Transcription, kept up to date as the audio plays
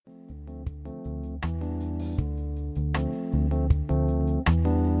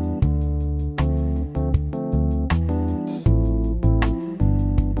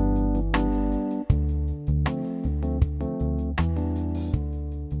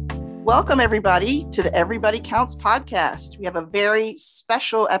Welcome, everybody, to the Everybody Counts podcast. We have a very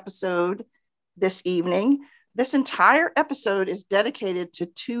special episode this evening. This entire episode is dedicated to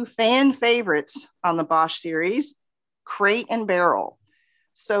two fan favorites on the Bosch series, Crate and Barrel.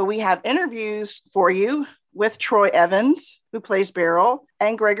 So we have interviews for you with Troy Evans, who plays Barrel,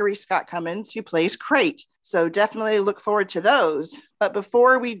 and Gregory Scott Cummins, who plays Crate. So definitely look forward to those. But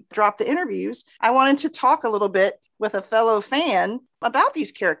before we drop the interviews, I wanted to talk a little bit with a fellow fan about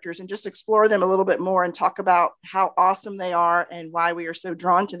these characters and just explore them a little bit more and talk about how awesome they are and why we are so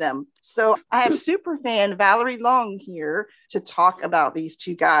drawn to them. So I have superfan Valerie Long here to talk about these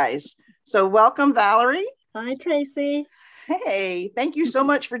two guys. So welcome, Valerie. Hi, Tracy. Hey, thank you so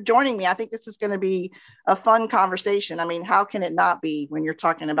much for joining me. I think this is going to be a fun conversation. I mean, how can it not be when you're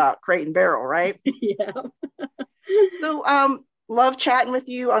talking about Crate and Barrel, right? Yeah. So, love chatting with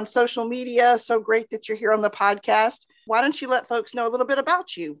you on social media. So great that you're here on the podcast. Why don't you let folks know a little bit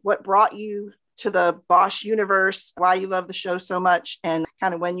about you? What brought you to the Bosch universe, why you love the show so much, and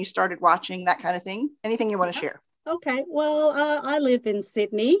kind of when you started watching, that kind of thing? Anything you want to share? Okay, well, I live in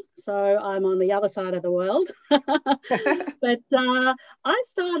Sydney, so I'm on the other side of the world. But I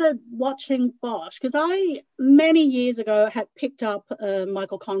started watching Bosch because I, many years ago, had picked up a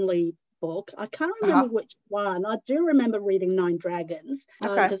Michael Connelly book. I can't remember which one. I do remember reading Nine Dragons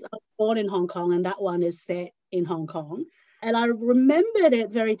because I was born in Hong Kong and that one is set in Hong Kong. And I remembered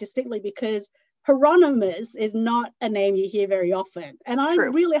it very distinctly because Hieronymus is not a name you hear very often. And I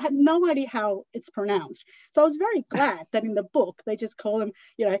really had no idea how it's pronounced. So I was very glad that in the book, they just call him,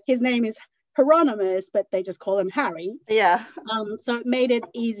 his name is Hieronymus, but they just call him Harry. Yeah. So it made it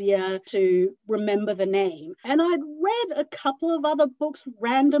easier to remember the name. And I'd read a couple of other books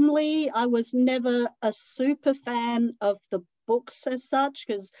randomly. I was never a super fan of the books as such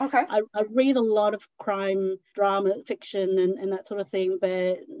because I read a lot of crime drama fiction and that sort of thing,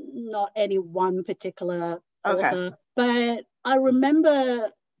 but not any one particular author. But I remember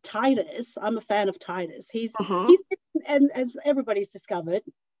Titus. I'm a fan of Titus. He's and as everybody's discovered,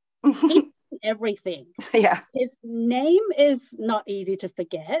 he's everything. Yeah. His name is not easy to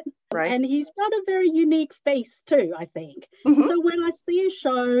forget. Right. And he's got a very unique face too, I think. So when I see a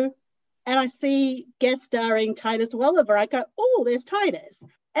show and I see guest starring Titus Welliver, I go, oh, there's Titus.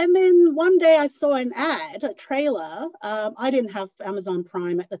 And then one day I saw an ad, a trailer. I didn't have Amazon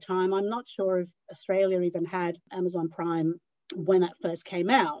Prime at the time. I'm not sure if Australia even had Amazon Prime when that first came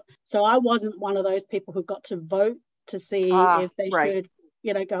out. So I wasn't one of those people who got to vote to see if they should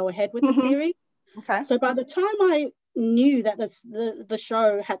go ahead with the series. So by the time I knew that the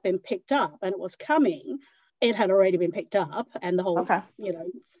show had been picked up and it was coming, it had already been picked up and the whole,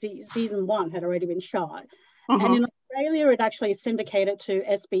 season one had already been shot. And in Australia, it actually syndicated to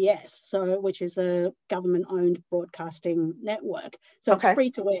SBS, which is a government-owned broadcasting network. So it's free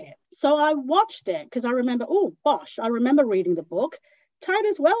to air. So I watched it because I remember, Bosch. I remember reading the book.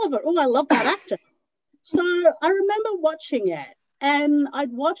 Titus Welliver. I love that actor. So I remember watching it. And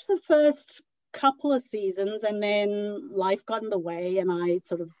I'd watched the first couple of seasons and then life got in the way and I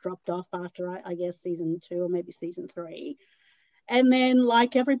sort of dropped off after, I guess, season 2 or maybe season 3. And then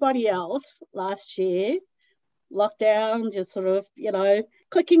like everybody else last year, lockdown, just sort of,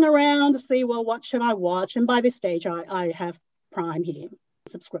 clicking around to see, well, what should I watch? And by this stage, I have Prime here,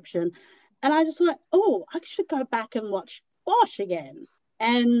 subscription. And I just went, I should go back and watch Bosch again.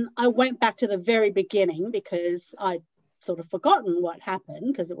 And I went back to the very beginning because I'd sort of forgotten what happened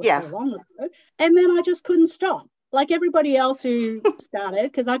because it was so long ago. And then I just couldn't stop. Like everybody else who started,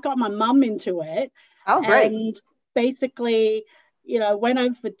 because I got my mum into it. Oh, great. And basically, went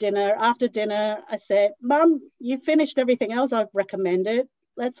over for dinner. After dinner, I said, Mum, you finished everything else I've recommended.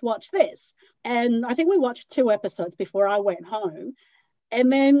 Let's watch this. And I think we watched 2 episodes before I went home.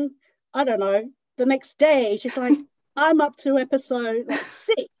 And then, I don't know, the next day, she's like, I'm up to episode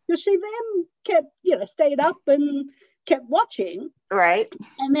 6. Because she then kept, stayed up and kept watching. Right.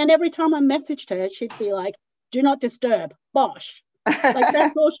 And then every time I messaged her, she'd be like, do not disturb, Bosch. Like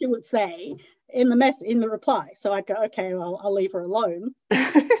that's all she would say in the reply. So I go, okay, well, I'll leave her alone.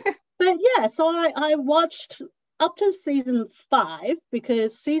 But yeah, so I watched up to season 5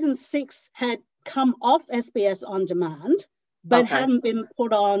 because season 6 had come off SBS On Demand, but hadn't been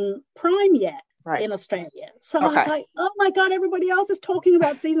put on Prime yet. In Australia. So I was like, oh my God, everybody else is talking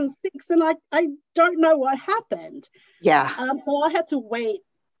about season 6 and I don't know what happened. Yeah. So I had to wait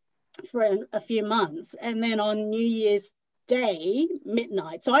for a few months. And then on New Year's Day,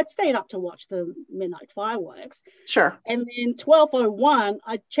 midnight, so I'd stayed up to watch the midnight fireworks. Sure. And then 12:01,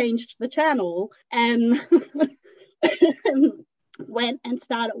 I changed the channel and went and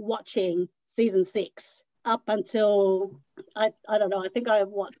started watching season 6. up until I don't know, I think I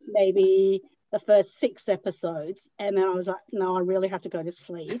watched maybe the first 6 episodes, and then I was like, no, I really have to go to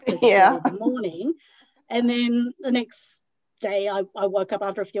sleep because it's Yeah. early in the morning. And then the next day I woke up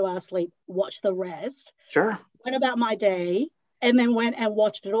after a few hours sleep, watched the rest, Sure. went about my day, and then went and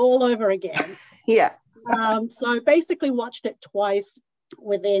watched it all over again. Yeah. So basically watched it twice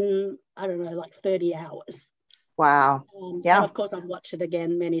within, I don't know, like 30 hours. Wow. Yeah. And of course, I've watched it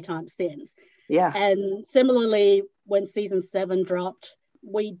again many times since. Yeah. And similarly, when season 7 dropped,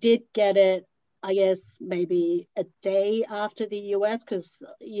 we did get it, I guess, maybe a day after the US, because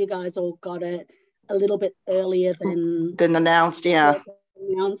you guys all got it a little bit earlier than announced. Yeah.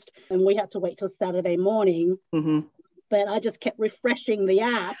 Announced, and we had to wait till Saturday morning. Mm-hmm. But I just kept refreshing the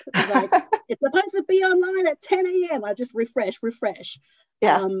app. It was like, it's supposed to be online at 10 a.m. I just refresh.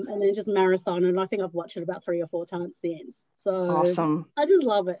 Yeah. And then just marathon. And I think I've watched it about 3 or 4 times since. So awesome. I just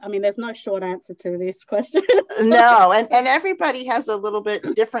love it. I mean, there's no short answer to this question. No. And everybody has a little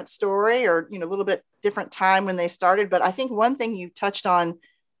bit different story, or, a little bit different time when they started. But I think one thing you touched on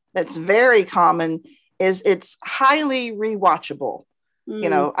that's very common is it's highly rewatchable.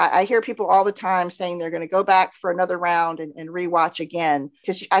 I hear people all the time saying they're going to go back for another round and rewatch again,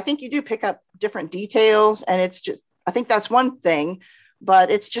 because I think you do pick up different details, and it's just, I think that's one thing, but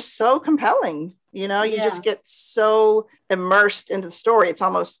it's just so compelling. You just get so immersed into the story. It's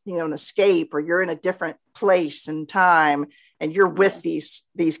almost, an escape, or you're in a different place and time, and you're with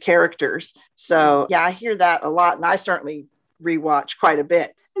these characters. So yeah, I hear that a lot, and I certainly rewatch quite a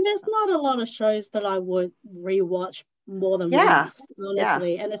bit. And there's not a lot of shows that I would rewatch more than once,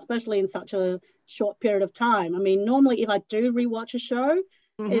 honestly, and especially in such a short period of time. I mean, normally if I do rewatch a show,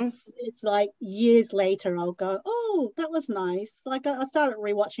 it's like years later I'll go, oh, that was nice. Like I started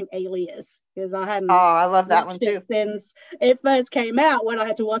rewatching Alias because I hadn't. Oh, I love that one too. Since it first came out, when I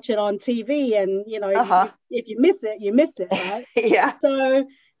had to watch it on TV, and if you miss it, you miss it, right? Yeah. So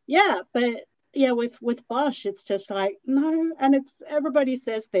yeah, but yeah, with Bosch, it's just like, no, and it's, everybody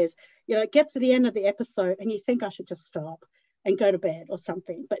says this, it gets to the end of the episode and you think I should just stop and go to bed or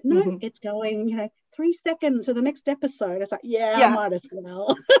something, but no, it's going 3 seconds to the next episode. It's like, I might as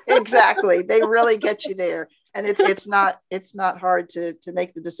well. Exactly. They really get you there, and it's not hard to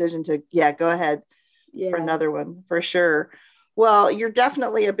make the decision to go ahead for another one, for sure. Well, you're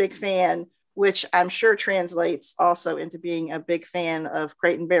definitely a big fan, which I'm sure translates also into being a big fan of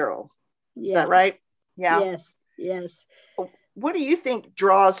Crate and Barrel. Is that right? Yeah. Yes. What do you think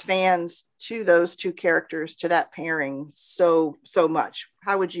draws fans to those two characters, to that pairing so much?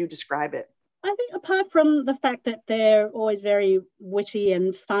 How would you describe it? I think apart from the fact that they're always very witty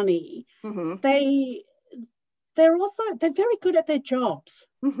and funny, they're very good at their jobs.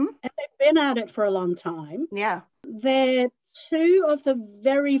 And they've been at it for a long time. Yeah. They're two of the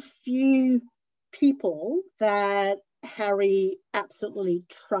very few people that Harry absolutely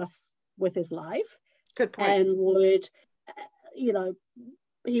trusts with his life. Good point. And would,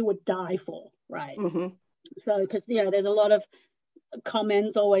 he would die for, right? So, because, there's a lot of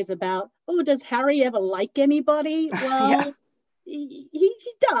comments always about, oh, does Harry ever like anybody? Well, he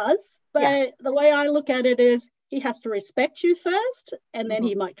does, but the way I look at it is he has to respect you first, and then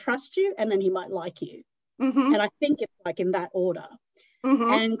he might trust you, and then he might like you. And I think it's like in that order.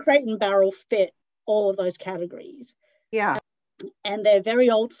 And Crate and Barrel fit all of those categories. Yeah. And they're very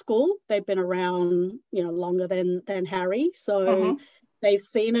old school. They've been around, longer than Harry. So they've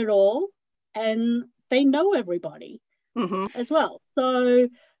seen it all, and they know everybody as well. So,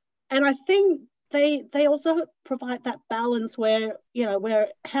 and I think they also provide that balance where, where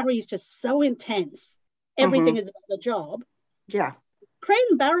Harry's just so intense. Everything is about the job. Yeah. Crate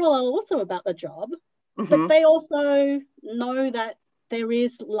and Barrel are also about the job, but they also know that there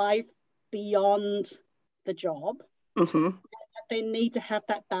is life beyond the job. They need to have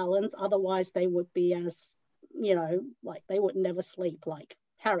that balance, otherwise they would be as, like they would never sleep like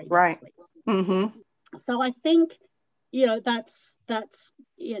Harry never sleeps. So I think, that's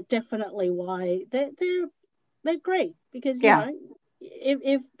definitely why they're great, because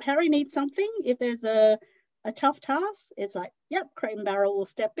if Harry needs something, if there's a tough task, it's like, Crate and Barrel will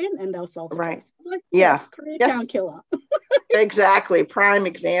step in and they'll solve the task. Like, Koreatown Killer. Exactly, prime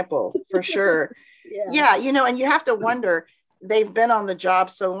example for sure. And you have to wonder, they've been on the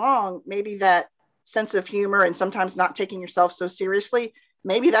job so long, maybe that sense of humor and sometimes not taking yourself so seriously,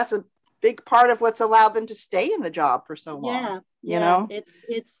 maybe that's a big part of what's allowed them to stay in the job for so long.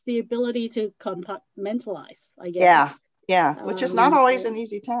 It's the ability to compartmentalize, I guess. Which is not always an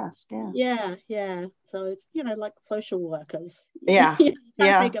easy task. So it's like social workers. You can't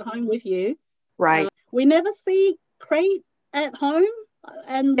take it home with you, right? We never see Crate at home,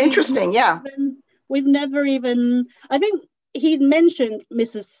 and interesting. we've never even, I think he's mentioned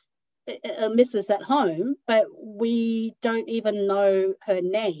Mrs. at home, but we don't even know her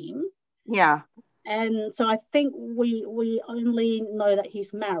name. Yeah. And so I think we only know that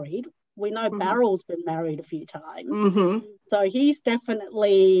he's married. We know Barrel's been married a few times. So he's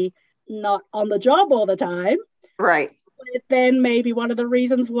definitely not on the job all the time. Right. But then maybe one of the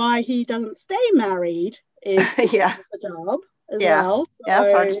reasons why he doesn't stay married is yeah, the job as yeah. well. So, yeah,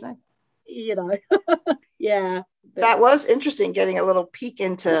 it's hard to say. You know, yeah. That was interesting, getting a little peek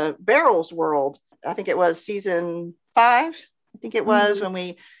into Barrel's world. I think it was season 5. I think it was when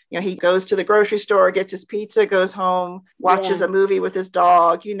we, he goes to the grocery store, gets his pizza, goes home, watches a movie with his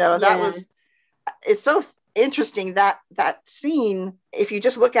dog. It's so interesting that scene. If you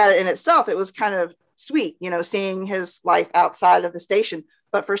just look at it in itself, it was kind of sweet, seeing his life outside of the station.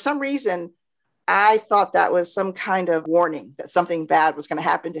 But for some reason, I thought that was some kind of warning that something bad was going to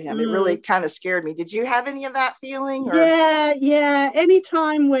happen to him. It really kind of scared me. Did you have any of that feeling? Or? Yeah.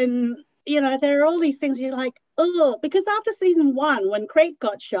 Anytime when, there are all these things you're like, oh, because after season 1, when Craig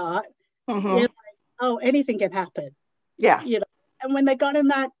got shot, you're like, oh, anything can happen. Yeah. And when they got in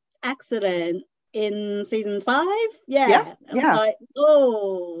that accident in season 5, yeah. like,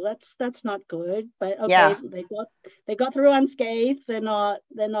 oh, that's not good. But okay, they got through unscathed. They're not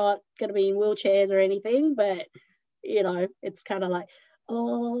going to be in wheelchairs or anything. But it's kind of like,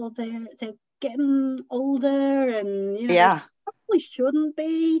 oh, they're getting older, and they probably shouldn't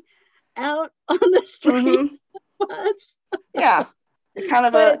be out on the streets so much. Yeah. Kind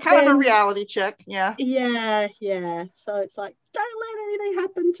of a reality check. Yeah. So it's like, don't let anything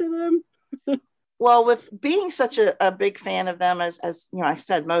happen to them. Well, with being such a big fan of them, as I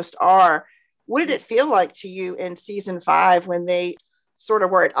said, most are, what did it feel like to you in season 5 when they sort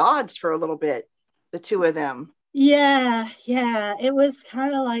of were at odds for a little bit, the two of them? Yeah. It was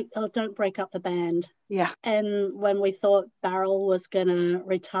kind of like, oh, don't break up the band. Yeah. And when we thought Barrel was going to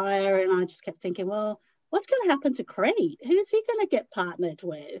retire, and I just kept thinking, well, what's going to happen to Crate? Who's he going to get partnered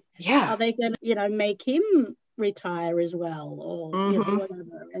with? Yeah. Are they going to, make him retire as well, or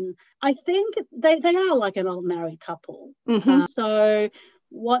whatever? And I think they are like an old married couple. So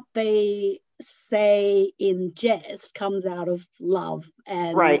what they say in jest comes out of love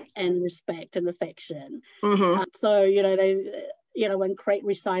and respect and affection. So they when Crate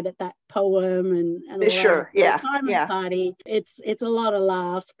recited that poem and all that retirement party, it's a lot of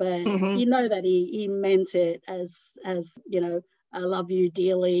laughs, but that he meant it as I love you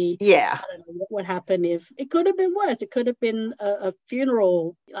dearly. Yeah. I don't know what happened. If it could have been worse, it could have been a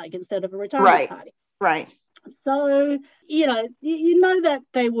funeral, like, instead of a retirement party. Right. So, that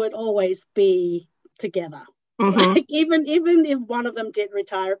they would always be together. Like, even if one of them did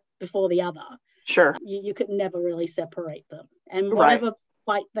retire before the other, sure, you could never really separate them. And whatever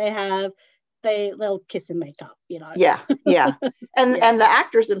fight they have, they'll kiss and make up, Yeah. And the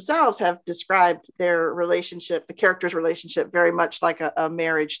actors themselves have described their relationship, the characters' relationship, very much like a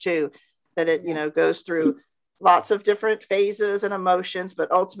marriage too, that it goes through lots of different phases and emotions,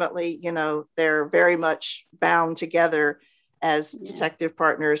 but ultimately they're very much bound together as detective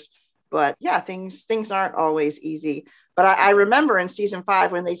partners. But things aren't always easy. But I remember in season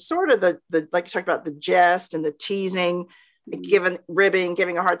 5 when they sort of the like you talked about, the jest and the teasing, ribbing,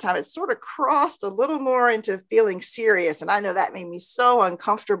 giving a hard time, it sort of crossed a little more into feeling serious. And I know that made me so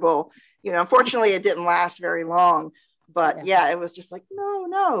uncomfortable. Unfortunately, it didn't last very long. But it was just like,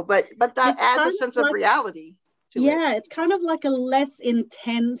 no. But that adds a sense of reality to it. It's kind of like a less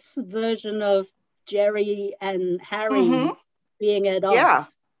intense version of Jerry and Harry being at odds. Yeah.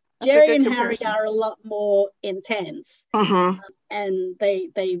 Jerry and comparison. Harry are a lot more intense, and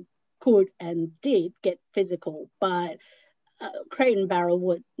they could and did get physical, but Crate and Barrel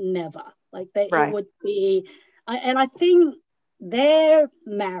would never. Like, it would be, and I think their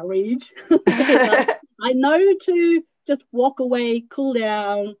marriage, I know to just walk away, cool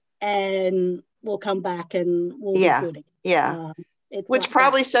down, and we'll come back and we'll be good again. Yeah. Which like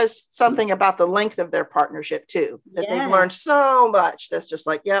probably says something about the length of their partnership too, that they've learned so much. That's just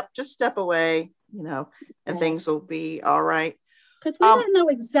like, just step away, and things will be all right. Because we don't know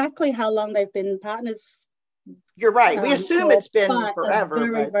exactly how long they've been partners. You're right. We assume it's been forever.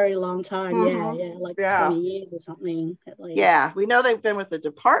 A very, very long time. Like 20 years or something at least. Yeah, we know they've been with the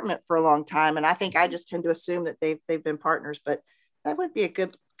department for a long time, and I think I just tend to assume that they've been partners. But that would be a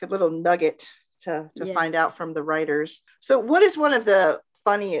good little nugget to find out from the writers. So what is one of the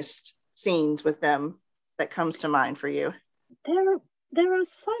funniest scenes with them that comes to mind for you? There are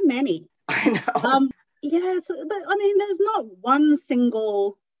so many. I know. But I mean, there's not one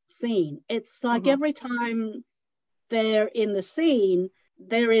single scene. It's like every time they're in the scene,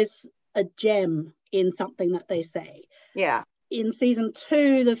 there is a gem in something that they say. Yeah. In season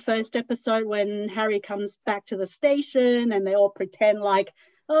 2, the first episode, when Harry comes back to the station and they all pretend like,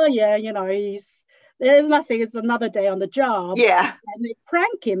 oh yeah, there's nothing, it's another day on the job. Yeah. And they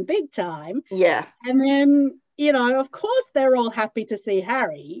prank him big time. Yeah. And then, of course they're all happy to see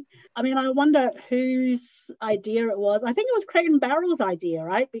Harry. I mean, I wonder whose idea it was. I think it was Crate and Barrel's idea,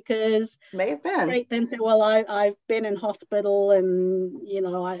 right? Because may have been. Crate then said, well, I've been in hospital and,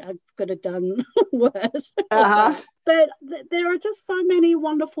 I could have done worse. But there are just so many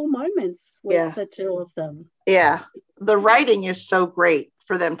wonderful moments with the two of them. Yeah. The writing is so great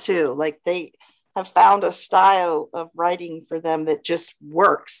for them too. Like they have found a style of writing for them that just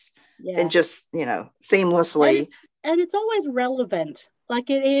works and just, seamlessly. And it's always relevant. Like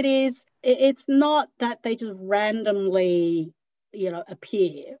it's not that they just randomly,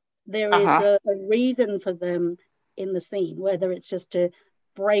 appear. There is a reason for them in the scene, whether it's just to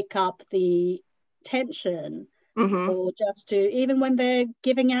break up the tension or just to, even when they're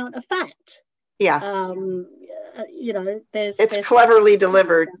giving out a fact. Yeah. There's cleverly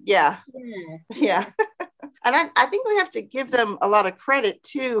delivered. Yeah. And I think we have to give them a lot of credit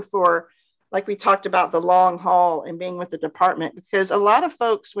too for, like we talked about, the long haul and being with the department, because a lot of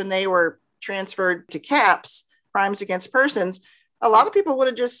folks, when they were transferred to CAPS, Crimes Against Persons, a lot of people would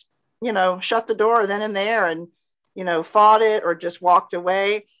have just, shut the door then and there and, fought it or just walked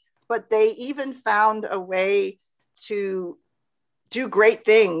away. But they even found a way to do great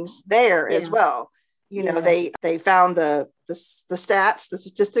things there as well. They found the stats, the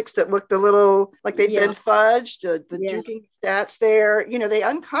statistics that looked a little like they'd been fudged, the juking stats there. They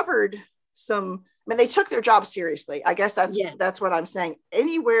uncovered some. I mean, they took their job seriously. I guess that's what I'm saying.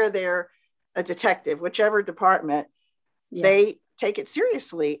 Anywhere they're a detective, whichever department, they take it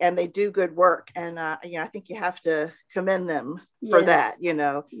seriously and they do good work. And I think you have to commend them for that.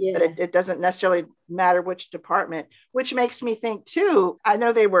 That it doesn't necessarily matter which department, which makes me think too. I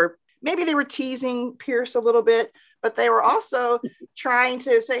know maybe they were teasing Pierce a little bit, but they were also trying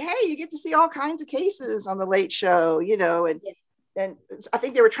to say, hey, you get to see all kinds of cases on the Late Show, and I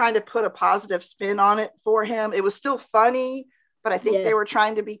think they were trying to put a positive spin on it for him. It was still funny, but I think they were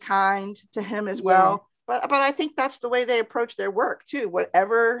trying to be kind to him as well. But I think that's the way they approach their work too.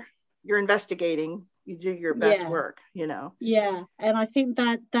 Whatever you're investigating, you do your best work, Yeah. And I think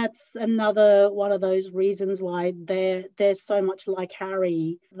that's another one of those reasons why they're so much like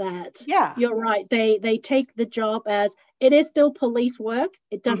Harry, that you're right. They take the job as it is still police work.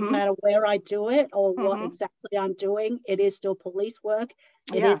 It doesn't matter where I do it or what exactly I'm doing. It is still police work.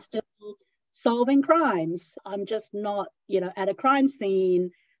 It is still solving crimes. I'm just not, at a crime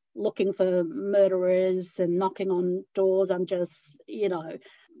scene looking for murderers and knocking on doors. I'm just,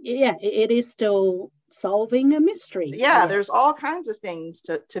 it is still solving a mystery. There's all kinds of things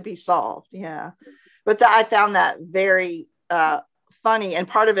to be solved. But I found that very funny, and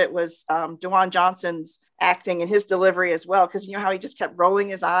part of it was DeJuan Johnson's acting and his delivery as well, because how he just kept rolling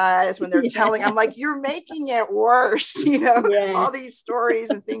his eyes when they're telling. I'm like, you're making it worse. All these stories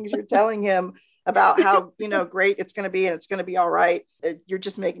and things you're telling him about how great it's going to be and it's going to be all right. You're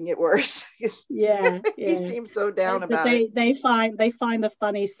just making it worse. He seems so down about it. They find the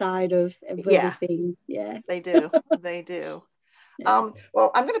funny side of everything. They do.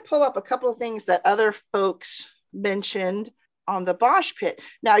 Well, I'm going to pull up a couple of things that other folks mentioned on the Bosch Pit.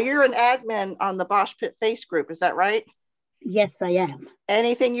 Now, you're an admin on the Bosch Pit Face group, is that right? Yes, I am.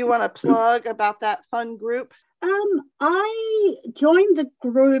 Anything you want to plug about that fun group? I joined the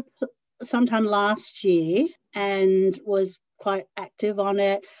group sometime last year and was quite active on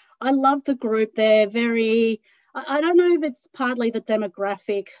it. I love the group. They're very, I don't know if it's partly the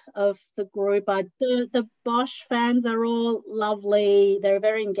demographic of the group, but the Bosch fans are all lovely. They're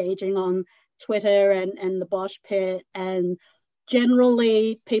very engaging on Twitter and the Bosch Pit, and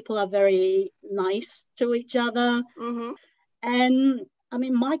generally people are very nice to each other. And I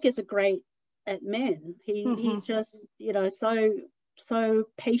mean, Mike is a great admin. He's just, so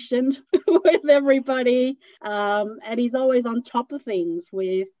patient with everybody, and he's always on top of things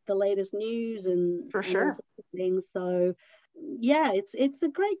with the latest news and things. So it's a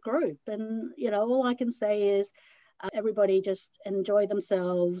great group, and all I can say is everybody just enjoy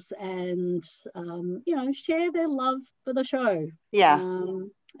themselves and share their love for the show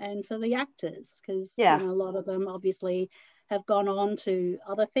and for the actors, because a lot of them obviously have gone on to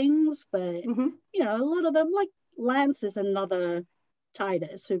other things, but a lot of them, like Lance is another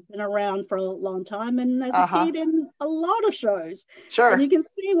Titus who've been around for a long time and has appeared in a lot of shows. And you can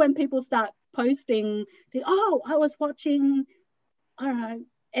see when people start posting I was watching, I don't know,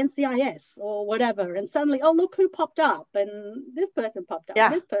 NCIS or whatever, and suddenly, oh, look who popped up, and this person popped up,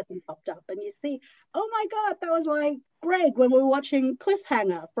 and this person popped up, and you see, oh my God, that was like Greg when we were watching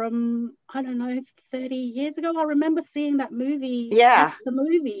Cliffhanger from, I don't know, 30 years ago. I remember seeing that movie at the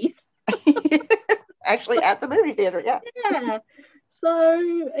movies. Actually, at the movie theater, yeah.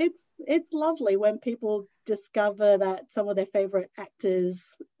 So it's lovely when people discover that some of their favorite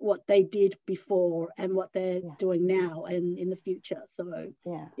actors, what they did before and what they're doing now and in the future. So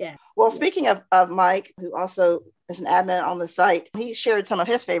yeah. Well, speaking of Mike, who also is an admin on the site, he shared some of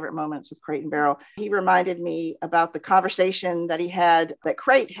his favorite moments with Crate and Barrel. He reminded me about the conversation that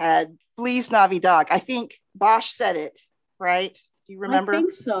Crate had, Feliz Navidad. I think Bosch said it, right? Do you remember? I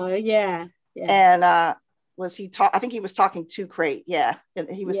think so, yeah. And I think he was talking to Crate, and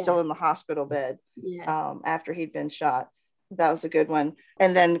he was still in the hospital bed after he'd been shot. That was a good one.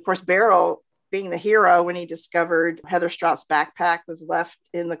 And then, of course, Barrel being the hero when he discovered Heather Strout's backpack was left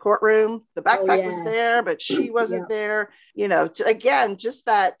in the courtroom. The backpack was there, but she wasn't there. You know, again, just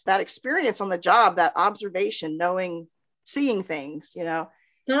that experience on the job, that observation, seeing things, you know.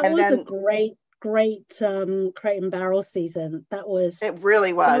 That was a great Crate and Barrel season. It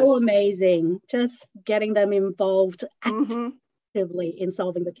really was so amazing, just getting them involved actively in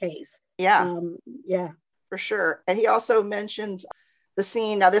solving the case. For sure. And he also mentions the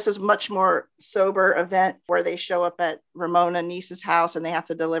scene, now this is much more sober event where they show up at Ramona Niece's house and they have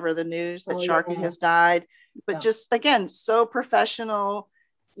to deliver the news that Sharky has died, but just again, so professional,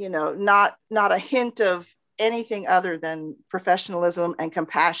 you know, not a hint of anything other than professionalism and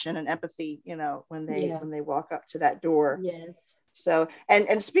compassion and empathy, you know, when they walk up to that door. Yes. So,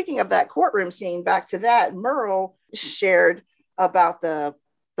 and speaking of that courtroom scene, back to that, Merle shared about the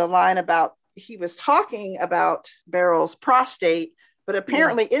line about he was talking about Barrel's prostate, but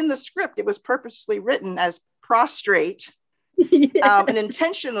apparently in the script, it was purposely written as prostrate, an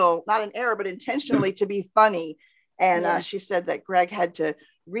intentional, not an error, but intentionally to be funny. And she said that Greg had to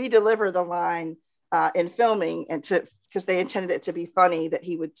redeliver the line in filming because they intended it to be funny that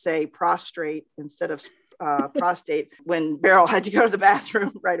he would say prostrate instead of prostate when Barrel had to go to the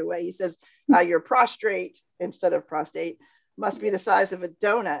bathroom right away. He says, your prostrate instead of prostate must be the size of a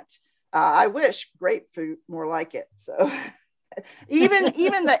donut. I wish grapefruit more like it. So even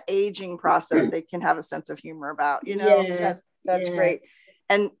the aging process, they can have a sense of humor about, you know, that's great.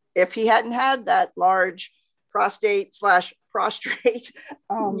 And if he hadn't had that large prostate / prostrate,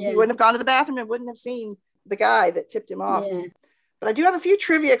 he wouldn't have gone to the bathroom and wouldn't have seen the guy that tipped him off. But I do have a few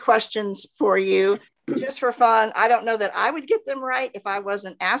trivia questions for you just for fun. I don't know that I would get them right if I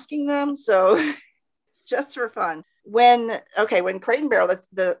wasn't asking them. So just for fun. When Crate and Barrel,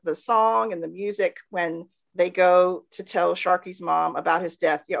 the song and the music, when they go to tell Sharky's mom about his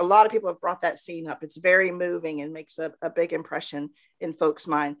death, a lot of people have brought that scene up. It's very moving and makes a big impression in folks'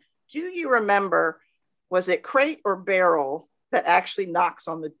 mind. Do you remember, was it Crate or Barrel that actually knocks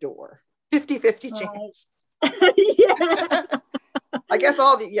on the door? 50-50 chance. I guess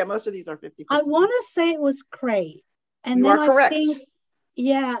most of these are 50-50. I want to say it was Crate. And you then are correct.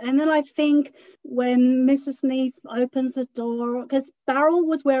 And then I think when Mrs. Neath opens the door, because Barrel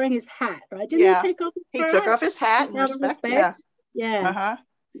was wearing his hat, right? Didn't he take off his hat? He took off his hat in respect. Yeah.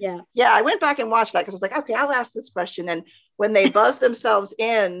 I went back and watched that because I was like, okay, I'll ask this question. And when they buzz themselves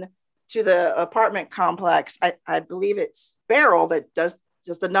in to the apartment complex, I believe it's Barrel that does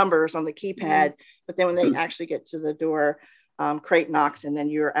just the numbers on the keypad. But then when they actually get to the door, Crate knocks, and then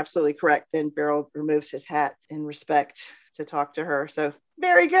you're absolutely correct. Then Barrel removes his hat in respect to talk to her. So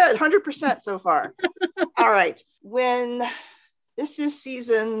very good, 100% so far. All right, when this is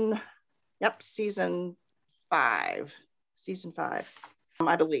season 5,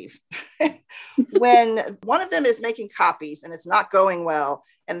 I believe. When one of them is making copies and it's not going well,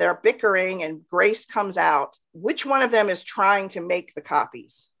 and they're bickering, and Grace comes out, which one of them is trying to make the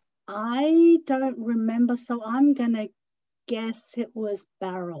copies? I don't remember, so I'm gonna guess it was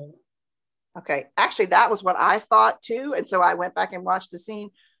Barrel. Okay, actually, that was what I thought too. And so I went back and watched the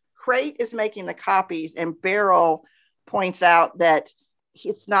scene. Crate is making the copies, and Barrel points out that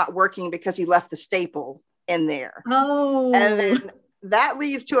it's not working because he left the staple in there. Oh. And then that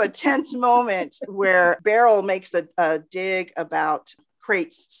leads to a tense moment where Barrel makes a dig about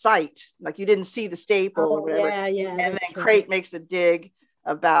Crate's sight. Like, you didn't see the staple or whatever. Yeah. And then Crate makes a dig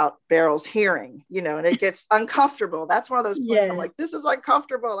about Barrel's hearing, you know, and it gets uncomfortable. That's one of those points I'm like, this is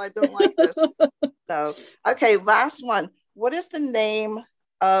uncomfortable. I don't like this. So, okay, last one. What is the name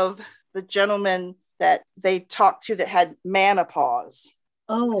of the gentleman that they talked to that had menopause?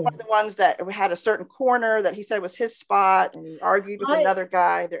 Oh, one of the ones that had a certain corner that he said was his spot, and he argued with another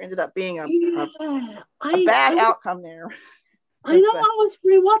guy. There ended up being a bad outcome there. I know, I was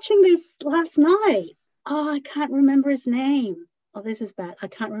rewatching this last night. Oh, I can't remember his name. Oh, this is bad. I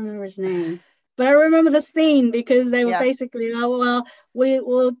can't remember his name. But I remember the scene because they were basically, oh, well, we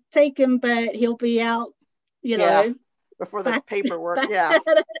will take him, but he'll be out, you know. Before the paperwork.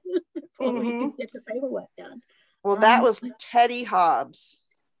 Before we can get the paperwork done. Well, that was Teddy Hobbs.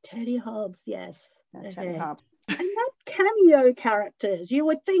 Teddy Hobbs, yes. Teddy Hobbs. And that cameo characters, you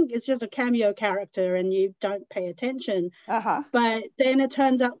would think it's just a cameo character and you don't pay attention. But then it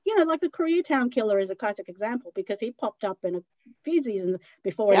turns out, you know, like the Koreatown Killer is a classic example because he popped up in a few seasons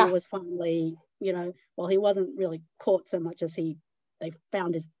before he was finally, you know, well, he wasn't really caught so much as they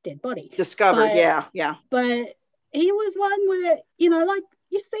found his dead body. Discovered, But he was one where, you know, like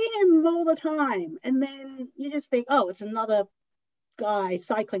you see him all the time and then you just think, oh, it's another guy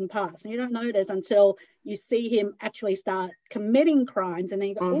cycling past, and you don't notice until you see him actually start committing crimes, and then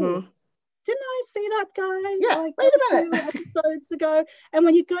you go, oh, didn't I see that guy? Like, wait a minute, episodes ago. And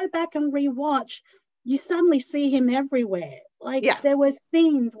when you go back and rewatch, you suddenly see him everywhere. Like there were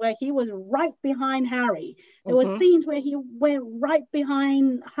scenes where he was right behind Harry. There were scenes where he went right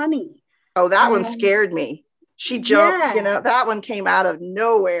behind Honey. Oh, that one scared me. She jumped, you know, that one came out of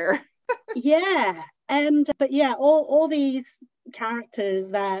nowhere. But all these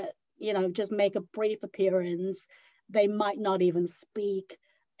characters that, you know, just make a brief appearance, they might not even speak,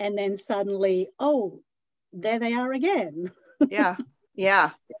 and then suddenly, oh, there they are again. That's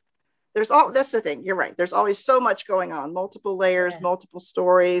the thing, you're right, there's always so much going on, multiple layers, multiple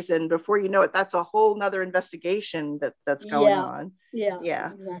stories, and before you know it, that's a whole nother investigation that's going on.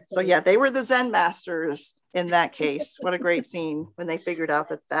 Exactly. So they were the Zen masters in that case. What a great scene when they figured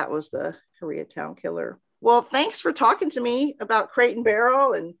out that was the Koreatown Killer. Well, thanks for talking to me about Crate and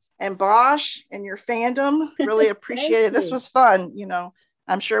Barrel and Bosch and your fandom. Really appreciate it. This was fun. You know,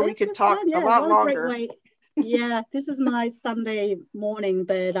 I'm sure we could talk a lot longer. This is my Sunday morning,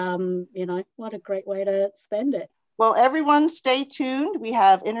 but you know, what a great way to spend it. Well, everyone stay tuned. We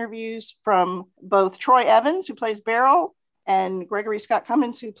have interviews from both Troy Evans, who plays Barrel, and Gregory Scott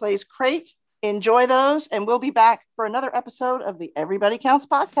Cummins, who plays Crate. Enjoy those, and we'll be back for another episode of the Everybody Counts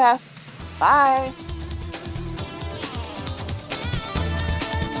podcast. Bye.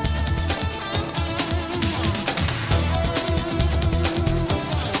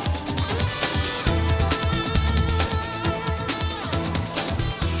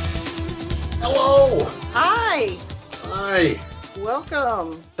 Hello. Hi. Hi.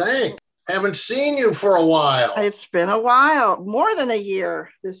 Welcome. Thanks. Haven't seen you for a while. It's been a while, more than a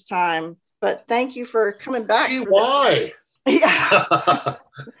year this time, but thank you for coming back. Why? Yeah.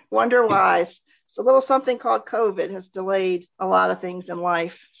 Wonder why. It's a little something called COVID has delayed a lot of things in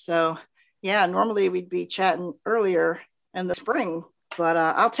life. So normally we'd be chatting earlier in the spring, but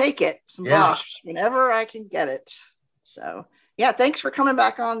I'll take it. Some Bosch whenever I can get it. So thanks for coming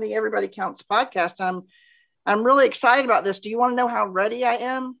back on the Everybody Counts podcast. I'm really excited about this. Do you want to know how ready I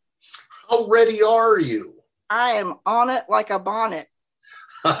am? How ready are you? I am on it like a bonnet.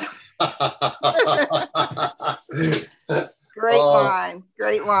 Great line.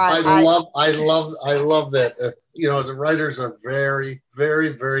 I love that. You know, the writers are very, very,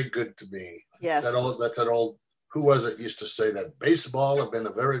 very good to me. Yes. That's that old, who was it used to say that? Baseball have been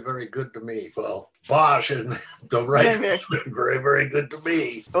very, very good to me. Well, Bosch and the writers have been very, very good to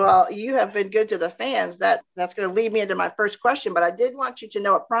me. Well, you have been good to the fans. That's going to lead me into my first question, but I did want you to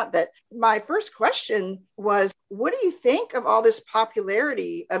know up front that my first question was, what do you think of all this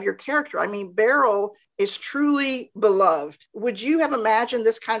popularity of your character? I mean, Barrel is truly beloved. Would you have imagined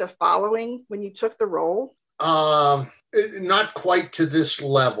this kind of following when you took the role? Not quite to this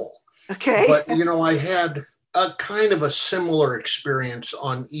level. Okay. But, you know, I had a kind of a similar experience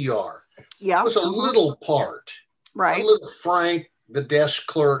on ER. Yeah. It was a little part. Right. A little Frank, the desk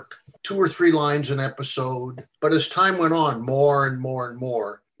clerk, 2 or 3 lines an episode. But as time went on, more and more and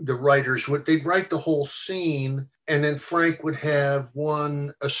more, the writers they'd write the whole scene, and then Frank would have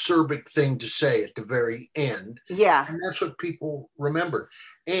one acerbic thing to say at the very end. Yeah. And that's what people remembered.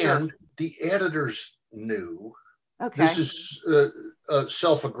 And the editors knew. Okay. This is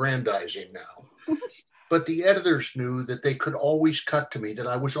self-aggrandizing now. But the editors knew that they could always cut to me, that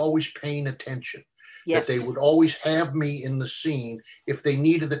I was always paying attention, that they would always have me in the scene. If they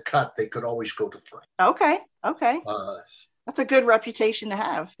needed a cut, they could always go to Frank. Okay. That's a good reputation to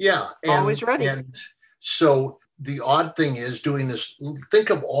have. Yeah. Always ready. And so the odd thing is doing this, think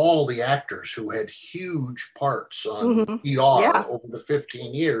of all the actors who had huge parts on ER over the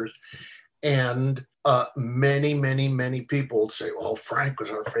 15 years. And many, many, many people say, well, Frank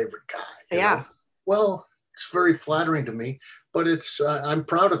was our favorite guy. You know? Well, it's very flattering to me, but it's I'm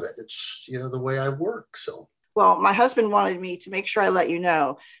proud of it. It's, you know, the way I work. So Well, my husband wanted me to make sure I let you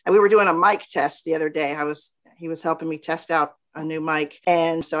know. And we were doing a mic test the other day. He was helping me test out a new mic.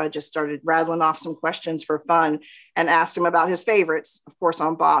 And so I just started rattling off some questions for fun and asked him about his favorites, of course,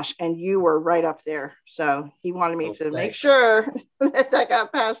 on Bosch. And you were right up there. So he wanted me to make sure that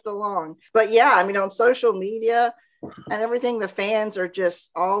got passed along. But yeah, I mean, on social media and everything, the fans are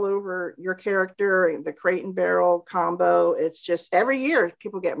just all over your character, the Crate and Barrel combo. It's just every year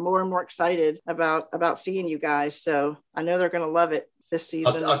people get more and more excited about seeing you guys. So I know they're going to love it this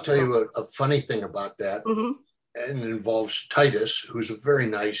season. I'll tell you a funny thing about that. Mm-hmm. And it involves Titus, who's a very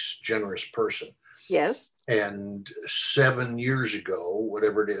nice, generous person. Yes. And 7 years ago,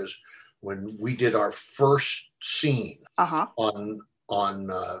 whatever it is, when we did our first scene on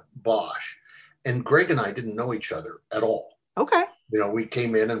Bosch, and Greg and I didn't know each other at all. Okay. You know, we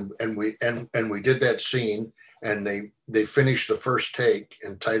came in and we did that scene, and they finished the first take,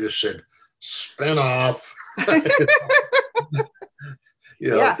 and Titus said, "Spin off."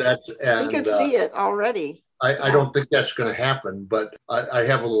 Yeah, you could see it already. I don't think that's going to happen, but I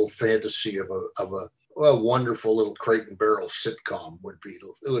have a little fantasy of a wonderful little Crate and Barrel sitcom would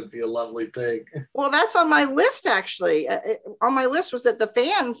be a lovely thing. Well, that's on my list, actually. On my list was that the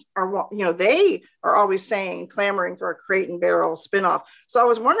fans are, they are always clamoring for a Crate and Barrel spinoff. So I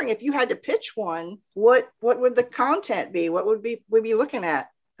was wondering if you had to pitch one, what would the content be? What would we be looking at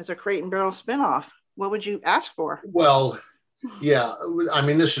as a Crate and Barrel spinoff? What would you ask for? Well, yeah, I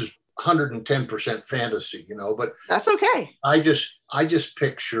mean, this is 110% fantasy, but that's okay. I just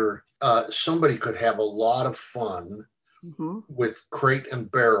picture somebody could have a lot of fun with Crate and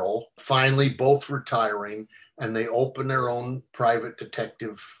Barrel, finally both retiring, and they open their own private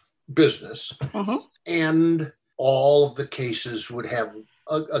detective business, and all of the cases would have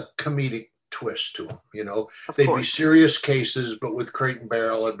a comedic twist to them. They'd be serious cases, but with Crate and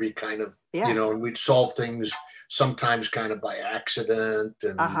Barrel, it'd be kind of, and we'd solve things sometimes kind of by accident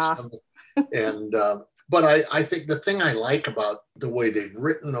but I think the thing I like about the way they've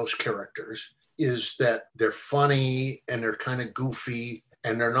written those characters is that they're funny and they're kind of goofy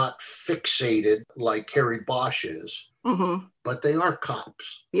and they're not fixated like Harry Bosch is, but they are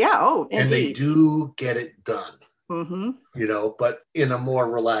cops. Yeah. Oh, indeed. And they do get it done. But in a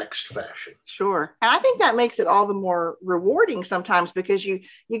more relaxed fashion. Sure. And I think that makes it all the more rewarding sometimes, because you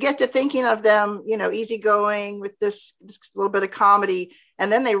get to thinking of them, easygoing with this little bit of comedy,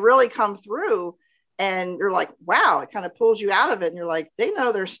 and then they really come through and you're like, wow, it kind of pulls you out of it. And you're like, they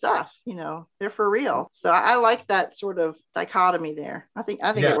know their stuff, they're for real. So I like that sort of dichotomy there. I think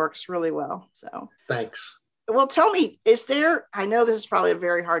it works really well. So thanks. Well, tell me, I know this is probably a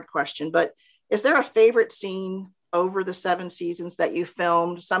very hard question, but is there a favorite scene over the 7 seasons that you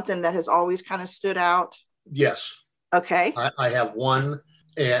filmed, something that has always kind of stood out? Yes. Okay. I have one,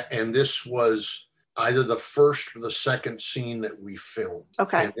 and this was either the first or the second scene that we filmed.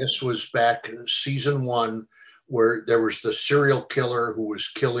 Okay. And this was back in season 1, where there was the serial killer who was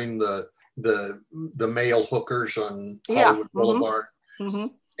killing the male hookers on Hollywood Boulevard.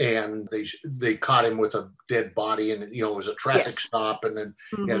 And they caught him with a dead body, and it was a traffic stop, and then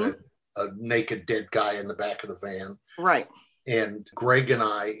he had a naked dead guy in the back of the van. Right. And Greg and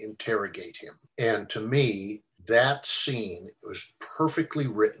I interrogate him. And to me, that scene was perfectly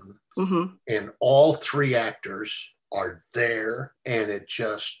written. And all 3 actors are there, and it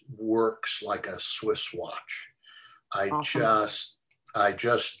just works like a Swiss watch. I just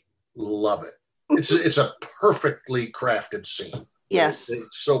love it. It's a perfectly crafted scene. Yes. It's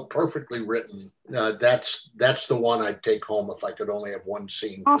so perfectly written. That's the one I'd take home if I could only have one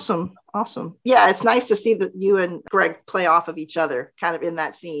scene. Awesome. Yeah, it's nice to see that you and Greg play off of each other kind of in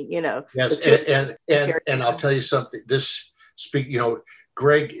that scene, Yes, and I'll tell you something.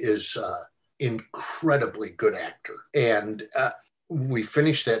 Greg is incredibly good actor. And we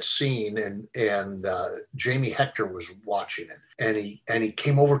finished that scene, and Jamie Hector was watching it, and he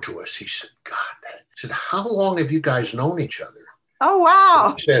came over to us. He said, how long have you guys known each other? Oh,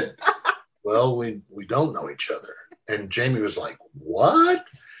 wow. He said, well, we don't know each other. And Jamie was like, what?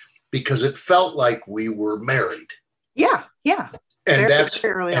 Because it felt like we were married. Yeah. And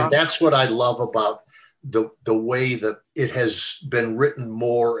that's what I love about the way that it has been written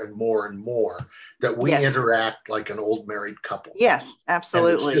more and more and more, that we interact like an old married couple. Yes,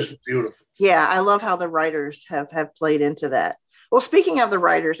 absolutely. And it's just beautiful. Yeah, I love how the writers have played into that. Well, speaking of the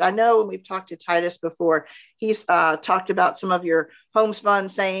writers, I know when we've talked to Titus before, he's talked about some of your homespun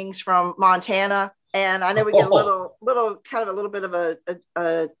sayings from Montana. And I know we get a little bit of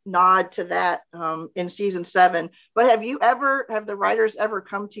a nod to that in season 7. But have the writers ever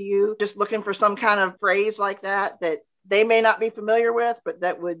come to you just looking for some kind of phrase like that they may not be familiar with, but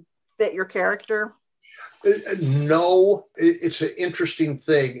that would fit your character? No, it's an interesting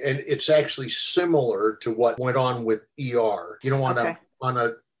thing, and it's actually similar to what went on with ER. You know, on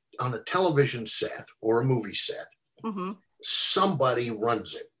a television set or a movie set, mm-hmm. somebody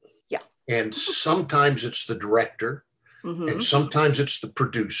runs it. Yeah. And sometimes it's the director, mm-hmm. and sometimes it's the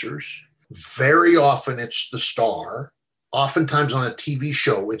producers. Very often it's the star. Oftentimes on a TV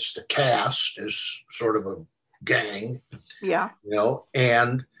show, it's the cast as sort of a gang. Yeah. You know,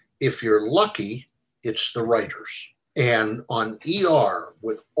 and if you're lucky, it's the writers. And on ER,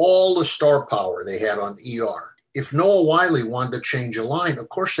 with all the star power they had on ER, if Noah Wyle wanted to change a line, of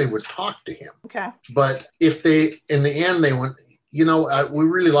course they would talk to him. Okay. But if they, in the end, they went, you know, we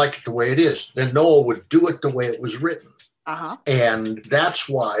really like it the way it is, then Noah would do it the way it was written. Uh-huh. And that's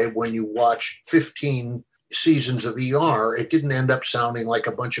why when you watch 15 seasons of ER, it didn't end up sounding like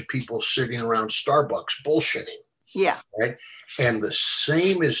a bunch of people sitting around Starbucks bullshitting. Yeah. Right. And the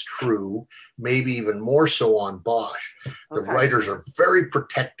same is true, maybe even more so on Bosch. The writers are very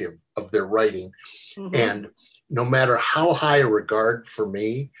protective of their writing. Mm-hmm. And no matter how high a regard for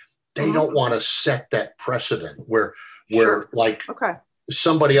me, they mm-hmm. don't want to set that precedent where like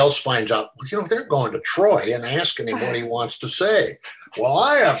somebody else finds out, well, you know, they're going to Troy and asking him what he wants to say. Well,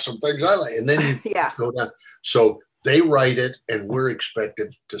 I have some things I like. And then you go down. So they write it and we're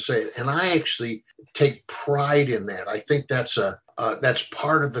expected to say it. And I actually take pride in that. I think that's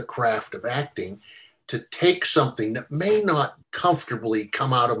part of the craft of acting, to take something that may not comfortably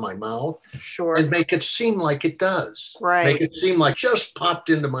come out of my mouth and make it seem like it does. Right. Make it seem like just popped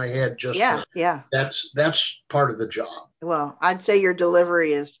into my head. That's part of the job. Well, I'd say your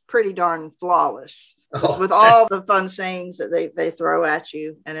delivery is pretty darn flawless. With all the fun sayings that they throw at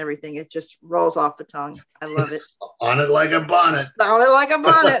you and everything, it just rolls off the tongue. I love it. On it like a bonnet. On it like a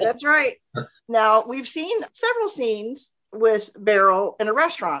bonnet. That's right. Now, we've seen several scenes with Beryl in a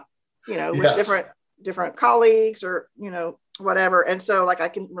restaurant, you know, with different colleagues or, you know, whatever. And so, like, I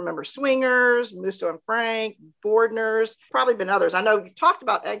can remember Swingers, Musso and Frank, Bordner's, probably been others. I know you've talked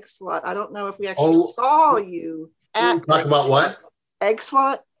about Egg Slut. I don't know if we actually saw you at talk about what? Egg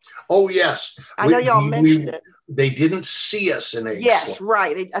Slut. Oh, yes. I know y'all mentioned it. They didn't see us in Egg Yes, Slut.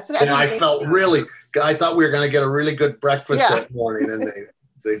 right. I thought we were going to get a really good breakfast that morning, and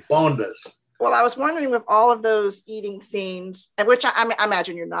they boned us. Well, I was wondering, with all of those eating scenes, and which I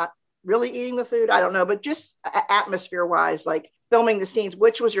imagine you're not really eating the food, I don't know, but just atmosphere wise, like filming the scenes,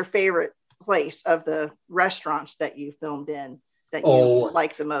 which was your favorite place of the restaurants that you filmed in that you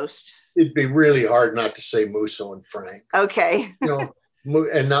like the most? It'd be really hard not to say Musso and Frank. Okay. You know,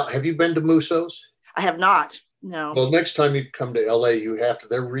 and now, have you been to Musso's? I have not. No. Well, next time you come to LA, you have to.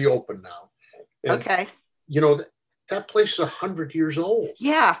 They're reopened now. And, okay. You know, that place is 100 years old.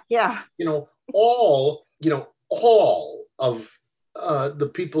 Yeah. Yeah. You know, all of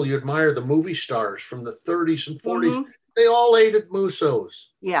the people you admire, the movie stars from the 30s and 40s, mm-hmm. they all ate at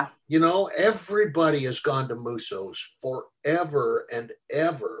Musso's. Yeah. You know, everybody has gone to Musso's forever and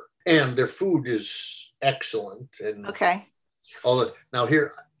ever. And their food is excellent. And now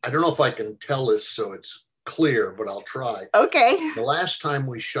here, I don't know if I can tell this so it's clear, but I'll try. Okay. The last time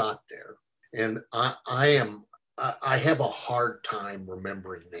we shot there, and I have a hard time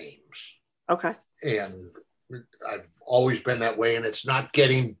remembering names. Okay. And I've always been that way, and it's not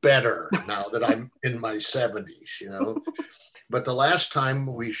getting better now that I'm in my 70s, you know. But the last time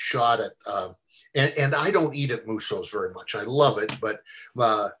we shot it, and I don't eat at Musso's very much. I love it, but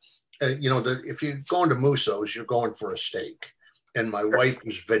you know, if you're going to Musso's, you're going for a steak. And my wife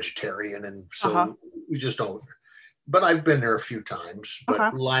is vegetarian, and so we just don't. But I've been there a few times.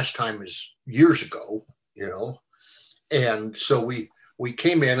 But last time is years ago, you know. And so we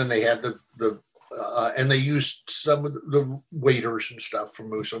came in, and they had the and they used some of the waiters and stuff from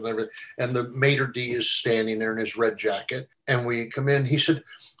Musso and everything. And the maitre d' is standing there in his red jacket. And we come in. He said,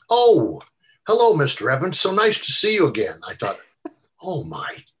 "Oh, hello, Mr. Evans. So nice to see you again." I thought, oh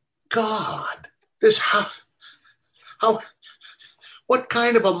my God, how what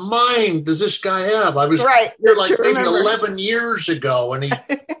kind of a mind does this guy have? I was here like maybe 11 years ago, and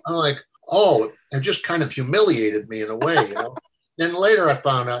I'm like, it just kind of humiliated me in a way, you know. Then later I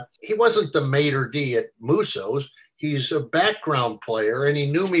found out he wasn't the maitre d' at Musso's. He's a background player, and he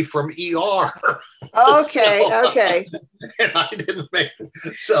knew me from ER. Okay, okay. And I didn't make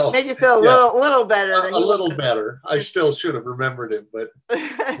it. So made you feel a little better. A little better. I still should have remembered him, but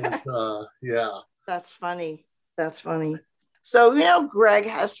yeah. That's funny. That's funny. So, you know, Greg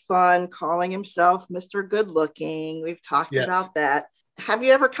has fun calling himself Mr. Good Looking. We've talked about that. Have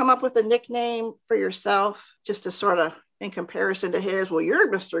you ever come up with a nickname for yourself, just to sort of in comparison to his? Well,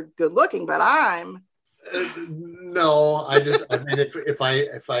 you're Mr. Good Looking, but I'm. No, I mean,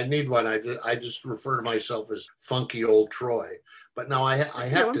 if I need one, I just refer to myself as funky old Troy. But now I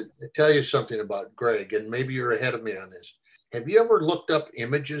have to tell you something about Greg, and maybe you're ahead of me on this. Have you ever looked up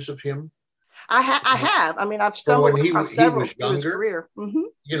images of him? I have. I mean, I've stumbled across several through his career. Mm-hmm.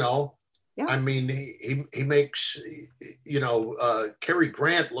 You know, yeah. I mean, he makes, Cary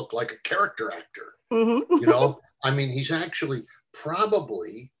Grant look like a character actor. Mm-hmm. You know, I mean, he's actually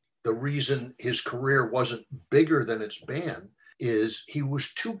probably the reason his career wasn't bigger than it's been is he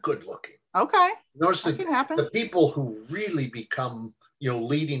was too good looking. Okay. Notice that the people who really become,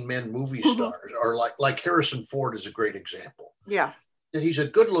 leading men movie stars are like Harrison Ford is a great example. Yeah. That he's a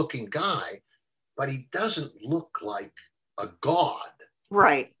good looking guy, but he doesn't look like a god.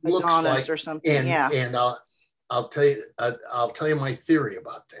 Right. Looks like or something. And I'll tell you my theory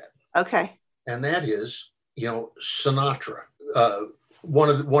about that. Okay. And that is, Sinatra, one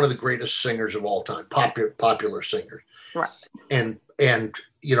of the greatest singers of all time, popular singers. Right. And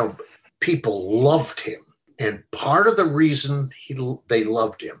people loved him. And part of the reason they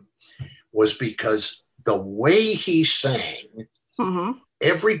loved him was because the way he sang,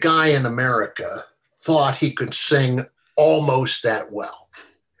 every guy in America thought he could sing almost that well.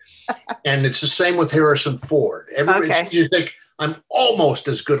 And it's the same with Harrison Ford. You think, I'm almost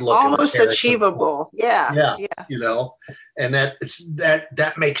as good looking. Almost achievable. Yeah. And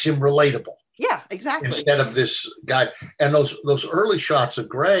that makes him relatable. Yeah, exactly. Instead of this guy. And those early shots of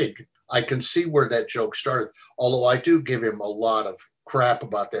Greg, I can see where that joke started. Although I do give him a lot of crap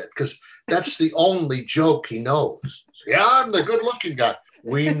about that because that's the only joke he knows. Yeah, I'm the good looking guy.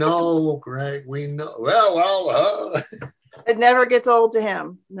 We know, Greg. We know. Well. It never gets old to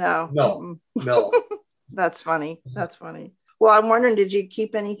him. No. That's funny. Well, I'm wondering, did you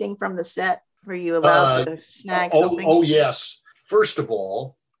keep anything from the set? Were you allowed to snag something? Oh, yes. First of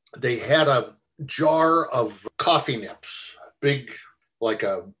all, they had a jar of coffee nips, big, like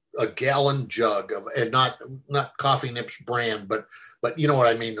a gallon jug of, and not Coffee Nips brand, but you know what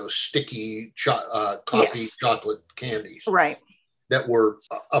I mean, those sticky coffee chocolate candies. Right. That were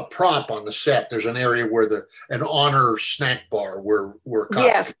a prop on the set. There's an area where an honor snack bar where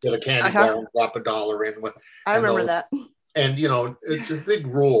cops get a candy bar and drop $1 in. I remember that. And, it's a big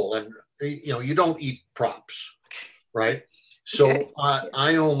rule. And, you don't eat props, right? So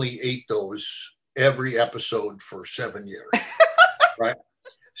I only ate those every episode for 7 years, right?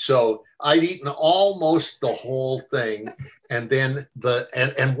 So I'd eaten almost the whole thing. And then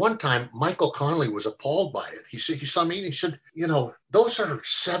and one time Michael Connelly was appalled by it. He saw me and he said, those are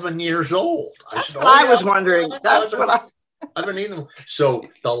 7 years old. I said, I was wondering. That's what I've been eating them. So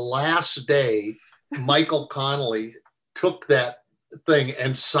the last day, Michael Connelly took that thing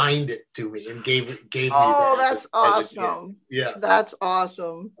and signed it to me and gave me that. Oh, that's awesome. Yeah. That's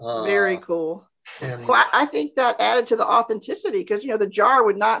awesome. Very cool. Well, I think that added to the authenticity because, the jar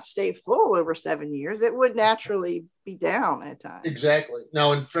would not stay full over 7 years. It would naturally be down at times. Exactly.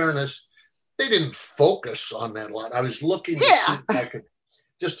 Now, in fairness, they didn't focus on that a lot. I was looking to see if I could,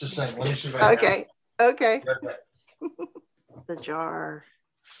 just a second. Let me see if I can. Okay. The jar.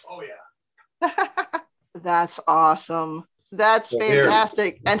 Oh, yeah. That's awesome. That's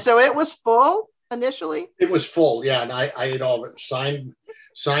fantastic. And so it was full initially? It was full, yeah. And I ate all of it. Signed,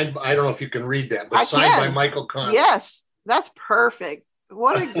 I don't know if you can read that, but signed by Michael Connelly. Yes, that's perfect.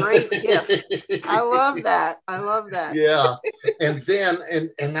 What a great gift. I love that. Yeah. And then,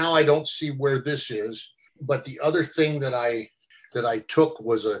 and now I don't see where this is, but the other thing that I took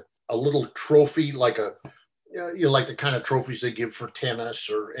was a little trophy, like like the kind of trophies they give for tennis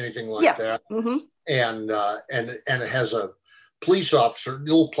or anything like that. Mm-hmm. And it has a police officer,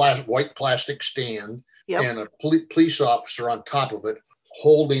 little white plastic stand, and a police officer on top of it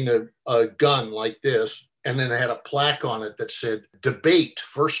holding a gun like this. And then it had a plaque on it that said, "Debate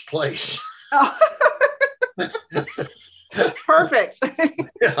first place." Oh. Perfect.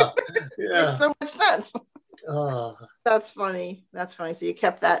 Yeah. Makes so much sense. That's funny. So you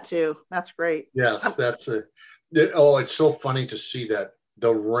kept that too. That's great. Yes, that's it. It's so funny to see that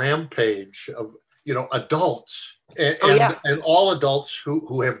the rampage of adults and all adults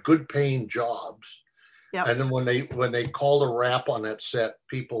who have good paying jobs. Yep. And then when they called a rap on that set,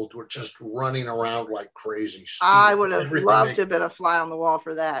 people were just running around like crazy. I would have loved to have been a fly on the wall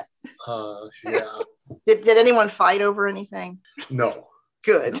for that. Yeah. Did anyone fight over anything? No.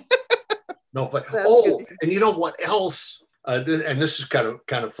 Good. No fight. Good. And you know what else? And this is kind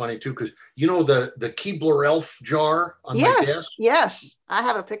of funny too, because the Keebler Elf jar on my desk? Yes. I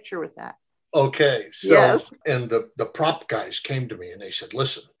have a picture with that. Okay. So and the prop guys came to me and they said,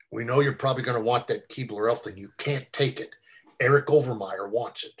 "Listen, we know you're probably going to want that Keebler Elf thing. You can't take it. Eric Overmyer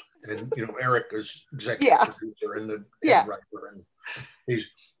wants it." And Eric is executive producer and the head writer,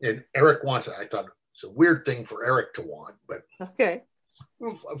 and Eric wants it. I thought it's a weird thing for Eric to want, but okay,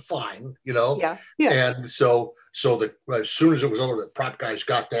 fine, Yeah. And so as soon as it was over, the prop guys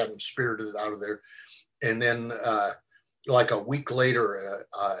got that and spirited it out of there, and then like a week later,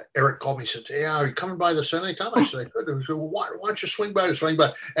 Eric called me and said, "Yeah, are you coming by the Sunday time?" I said, "I could." He said, "Well, why don't you swing by?"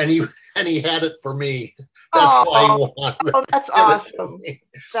 And he had it for me. That's why he wanted it. Oh, that's awesome.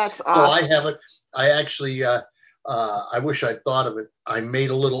 That's awesome. So I have it. I actually, I wish I'd thought of it. I made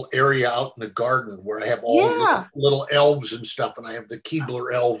a little area out in the garden where I have all the little elves and stuff, and I have the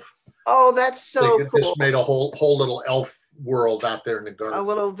Keebler elf. Oh, that's so cool. Just made a whole little elf world out there in the garden. A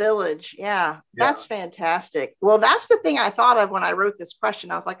little village. Yeah, that's fantastic. Well, that's the thing I thought of when I wrote this question.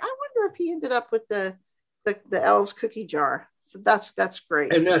 I was like, I wonder if he ended up with the elves cookie jar. So that's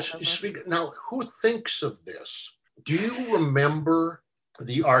great. And that's now, who thinks of this? Do you remember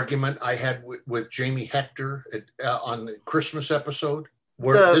the argument I had with Jamie Hector on the Christmas episode?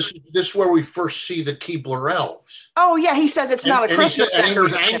 Where this is where we first see the Keebler elves. Oh yeah, he says it's not a Christmas. And he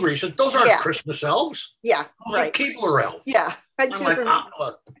was angry. He said, "Those aren't Christmas elves. Yeah, those are Keebler elves." Yeah, I'm like,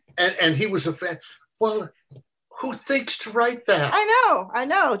 and he was a fan. Well, who thinks to write that? I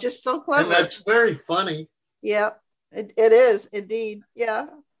know, just so clever. And that's very funny. Yeah, it is indeed. Yeah,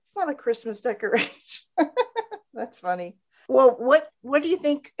 it's not a Christmas decoration. That's funny. Well, what do you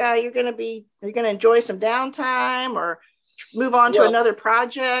think you're going to enjoy some downtime or move on to another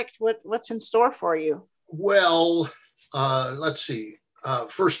project? What's in store for you? Well, let's see.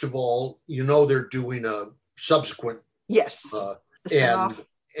 First of all, they're doing a subsequent. Yes.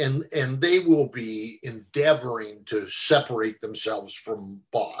 And they will be endeavoring to separate themselves from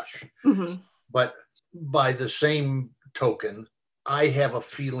Bosch. Mm-hmm. But by the same token, I have a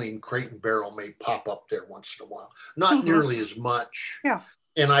feeling Crate and Barrel may pop up there once in a while. Not nearly as much. Yeah.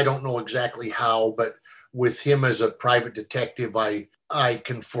 And I don't know exactly how, but with him as a private detective, I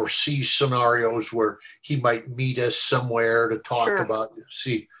can foresee scenarios where he might meet us somewhere to talk about,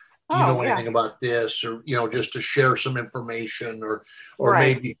 do you know anything about this? Or, just to share some information or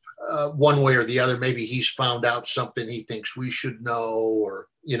maybe one way or the other, maybe he's found out something he thinks we should know, or,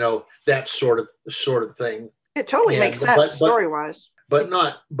 that sort of thing. It totally makes sense story-wise. But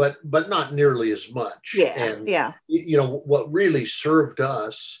not nearly as much. Yeah. What really served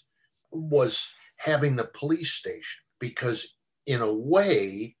us was having the police station, because in a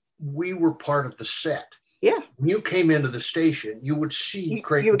way we were part of the set. Yeah. When you came into the station, you would see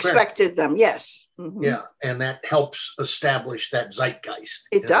Crate you expected them, yes. Mm-hmm. Yeah, and that helps establish that zeitgeist.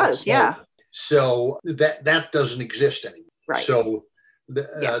 It does, yeah. So that doesn't exist anymore. Right. So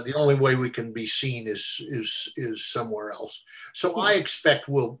the only way we can be seen is somewhere else. So I expect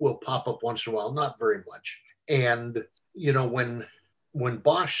we'll pop up once in a while, not very much. And when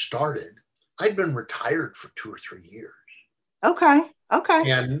Bosch started, I'd been retired for 2 or 3 years. Okay.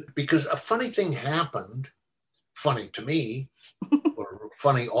 And because a funny thing happened, funny to me, or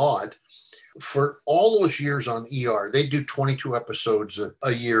funny odd, for all those years on ER, they do 22 episodes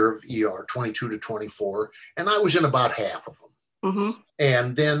a year of ER, 22 to 24, and I was in about half of them. Mm-hmm.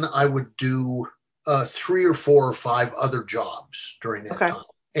 And then I would do 3 or 4 or 5 other jobs during that time.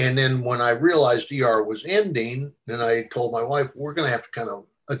 And then when I realized ER was ending, then I told my wife, we're going to have to kind of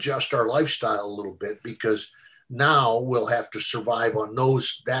adjust our lifestyle a little bit, because now we'll have to survive on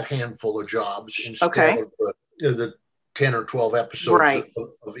that handful of jobs instead of the 10 or 12 episodes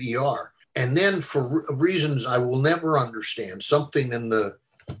of ER. And then for reasons I will never understand, something in the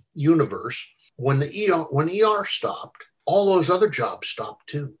universe, when ER stopped, all those other jobs stopped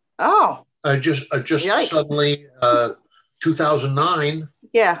too. Oh. Just suddenly, 2009.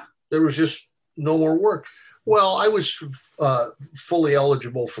 Yeah. There was just no more work. Well, I was fully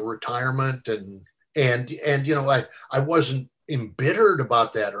eligible for retirement, and I wasn't embittered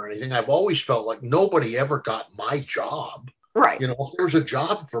about that or anything. I've always felt like nobody ever got my job. Right. If there was a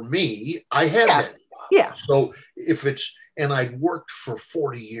job for me, I had that job. Yeah. So and I'd worked for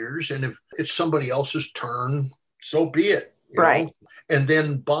 40 years, and if it's somebody else's turn, so be it. You know? And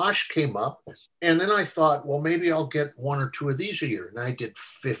then Bosch came up, and then I thought, well, maybe I'll get 1 or 2 of these a year. And I did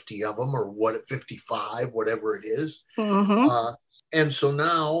 50 of them, or 55, whatever it is. Mm-hmm. And so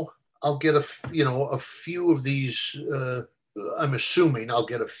now I'll get a few of these. I'm assuming I'll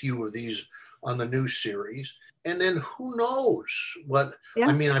get a few of these on the new series. And then who knows what,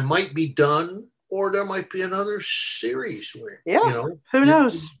 I mean, I might be done, or there might be another series where, who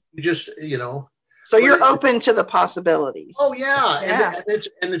knows? You just, So you're open to the possibilities. Oh yeah.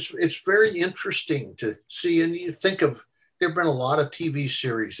 And it's very interesting to see. And you think of, there've been a lot of TV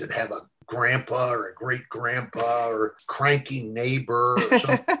series that have a grandpa or a great grandpa or cranky neighbor or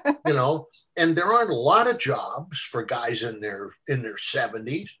something, you know. And there aren't a lot of jobs for guys in their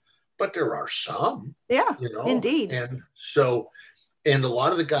 70s, but there are some. Yeah, you know, indeed. And so, and a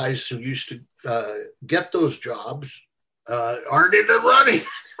lot of the guys who used to get those jobs aren't in the running.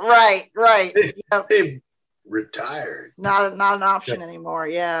 Right. Yep. They've retired. Not an option anymore.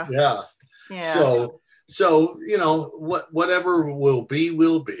 Yeah. So you know, whatever will be,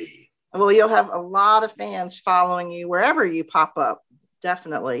 will be. Well, you'll have a lot of fans following you wherever you pop up.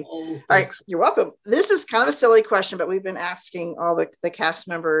 Definitely. Oh, all right. You're welcome. This is kind of a silly question, but we've been asking all the cast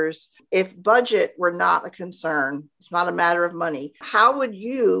members, if budget were not a concern, it's not a matter of money, how would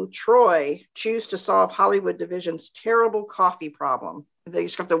you, Troy, choose to solve Hollywood Division's terrible coffee problem? They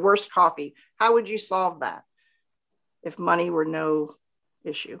just got the worst coffee. How would you solve that if money were no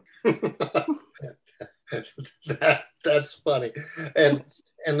issue? That's funny.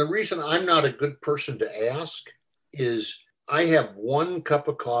 And the reason I'm not a good person to ask is I have 1 cup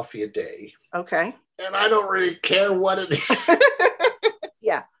of coffee a day. Okay. And I don't really care what it is.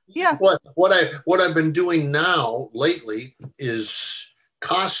 Yeah. What I've been doing now lately is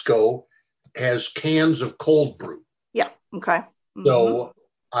Costco has cans of cold brew. Yeah. Okay. Mm-hmm.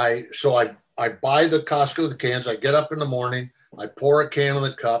 So I buy the Costco the cans. I get up in the morning. I pour a can in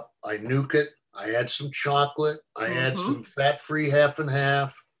the cup. I nuke it. I add some chocolate. I add some fat-free half and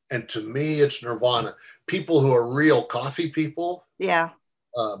half. And to me, it's nirvana. People who are real coffee people, yeah,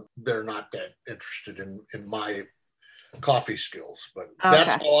 they're not that interested in my coffee skills. But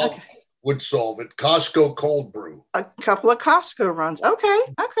that's how I would solve it. Costco cold brew. A couple of Costco runs. Okay,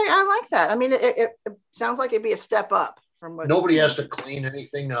 I like that. I mean, it sounds like it'd be a step up from what nobody has to clean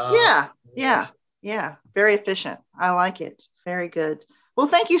anything up. Yeah. Very efficient. I like it. Very good. Well,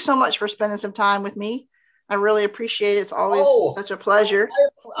 thank you so much for spending some time with me. I really appreciate it. It's always such a pleasure.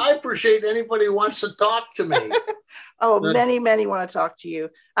 I appreciate anybody who wants to talk to me. Many want to talk to you.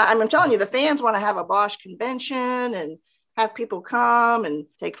 I'm telling you, the fans want to have a Bosch convention and have people come and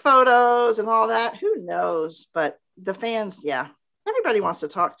take photos and all that. Who knows? But the fans, everybody wants to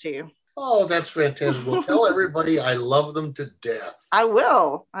talk to you. Oh, that's fantastic. Well, tell everybody I love them to death. I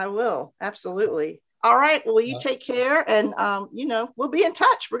will. Absolutely. All right. Well, you take care, and we'll be in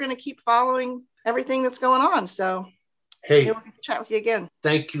touch. We're going to keep following everything that's going on. So, hey, we'll chat with you again.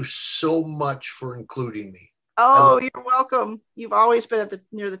 Thank you so much for including me. Oh, you're welcome. You've always been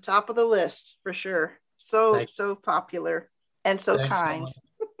near the top of the list for sure. So popular and so kind. So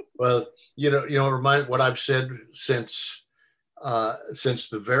well, remind what I've said since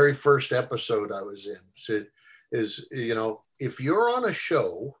the very first episode I was in is if you're on a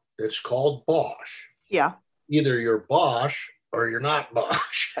show that's called Bosch, either you're Bosch or you're not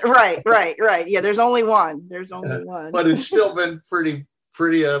Bosch. Right. Yeah, there's only one. But it's still been pretty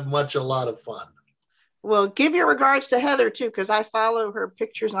much a lot of fun. Well, give your regards to Heather too, because I follow her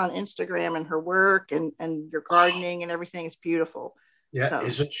pictures on Instagram and her work and your gardening and everything is beautiful. Yeah, so.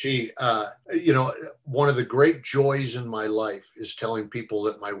 Isn't she? One of the great joys in my life is telling people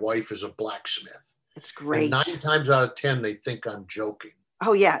that my wife is a blacksmith. It's great. And 9 times out of 10, they think I'm joking.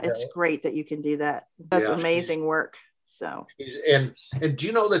 Oh yeah, it's great that you can do that. That's amazing work. So. And do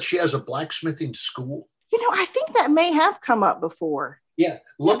you know that she has a blacksmithing school? I think that may have come up before. Yeah,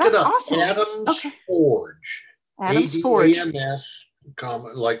 look it up. Awesome. Adams Forge. Adams Forge. ADAMS,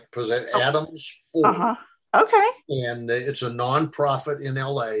 Adams Forge. Okay. And it's a nonprofit in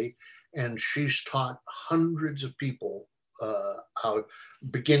LA, and she's taught hundreds of people how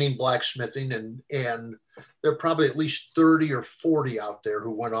beginning blacksmithing, and there are probably at least 30 or 40 out there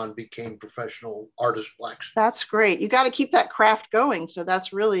who went on became professional artist blacksmiths. That's great. You got to keep that craft going. So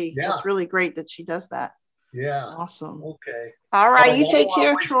that's really great that she does that. Yeah. Awesome. Okay. All right. You take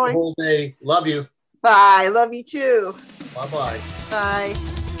care, Troy. Whole day. Love you. Bye. Love you too. Bye-bye. Bye.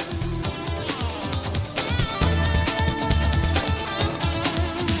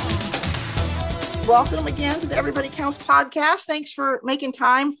 Welcome again to the Everybody Counts podcast. Thanks for making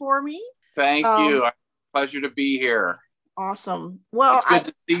time for me. Thank you. Pleasure to be here. Awesome. Well, it's good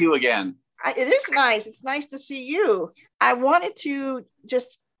to see you again. It is nice. It's nice to see you. I wanted to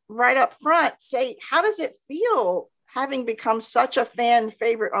just right up front say, how does it feel having become such a fan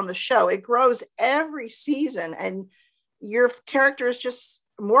favorite on the show? It grows every season and your character is just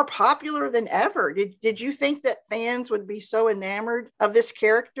more popular than ever. Did you think that fans would be so enamored of this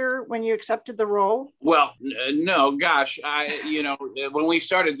character when you accepted the role? Well, no, gosh, when we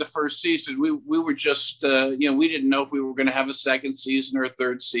started the first season, we were just, we didn't know if we were going to have a second season or a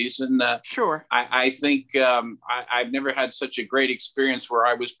third season. Sure. I think I've never had such a great experience where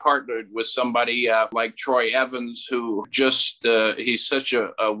I was partnered with somebody like Troy Evans, who just, he's such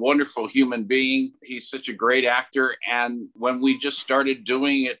a wonderful human being. He's such a great actor. And when we just started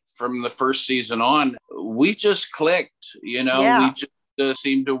doing it from the first season on, we just clicked, we just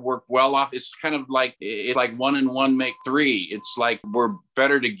seem to work well off. It's kind of like, it's like 1 and 1 make 3. It's like we're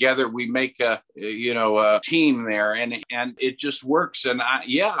better together. We make a team there, and it just works. And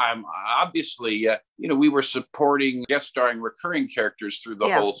I'm obviously, we were supporting guest starring recurring characters through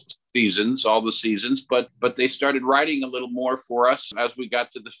the whole seasons, all the seasons, but they started writing a little more for us as we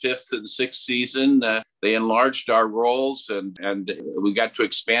got to the 5th and 6th season. They enlarged our roles, and we got to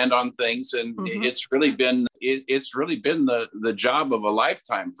expand on things, and it's really been the job of a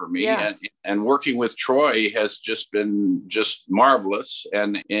lifetime for me. And working with Troy has just been marvelous,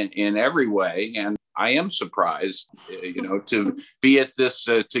 and in every way. And I am surprised, to be at this,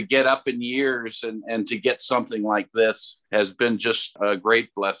 to get up in years and to get something like this has been just a great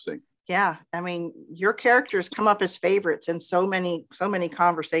blessing. Yeah. I mean, your characters come up as favorites in so many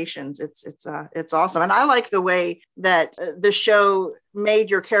conversations. It's awesome. And I like the way that the show made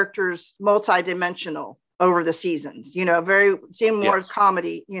your characters multidimensional over the seasons, seemed more as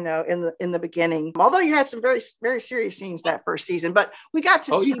comedy, in the beginning, although you had some very, very serious scenes that first season, but we got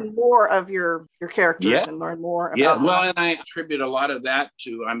to see more of your characters and learn more about them. Well, and I attribute a lot of that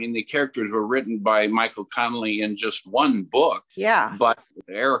to, the characters were written by Michael Connelly in just one book. Yeah. But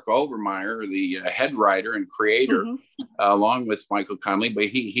Eric Overmyer, the head writer and creator, along with Michael Connelly, but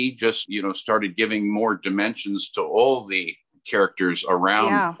he just, started giving more dimensions to all the characters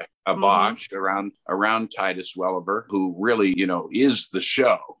around Abosh, around Titus Welliver, who really, is the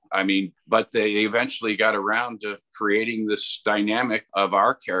show. But they eventually got around to creating this dynamic of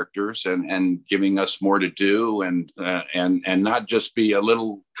our characters and giving us more to do and not just be a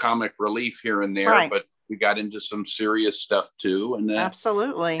little comic relief here and there, but we got into some serious stuff too. And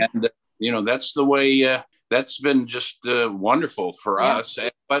absolutely. And, that's the way, that's been just wonderful for us.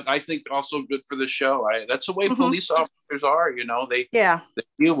 But I think also good for the show. That's the way police officers are, they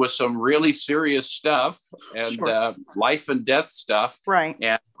deal with some really serious stuff and life and death stuff. Right.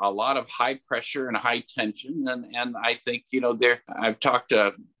 And a lot of high pressure and high tension. And I think, I've talked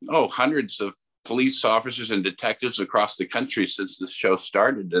to, hundreds of police officers and detectives across the country since this show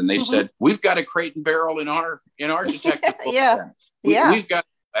started. And they said, we've got a Crate and Barrel in our detective. We've got,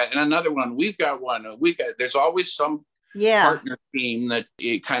 and another one, we've got one. There's always some partner team that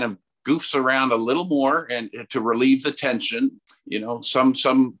it kind of goofs around a little more and to relieve the tension.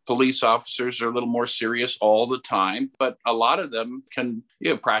 Some police officers are a little more serious all the time, but a lot of them can,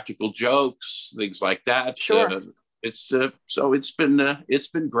 practical jokes, things like that. Sure. So it's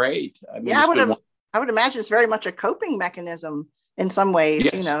been great. I would imagine it's very much a coping mechanism in some ways,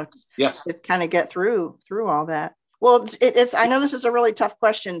 to kind of get through all that. Well, I know this is a really tough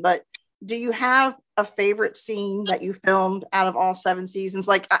question, but do you have a favorite scene that you filmed out of all 7 seasons?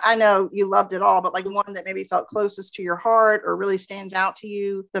 Like, I know you loved it all, but like one that maybe felt closest to your heart or really stands out to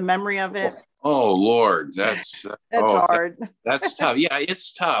you, the memory of it? Oh, Lord, that's hard. That's tough. Yeah,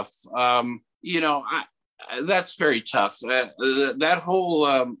 it's tough. That's very tough. That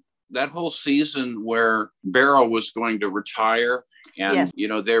whole season where Beryl was going to retire. And,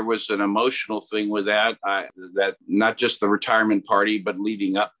 there was an emotional thing with that not just the retirement party, but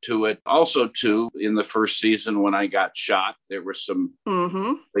leading up to it. Also, too, in the first season when I got shot, there were some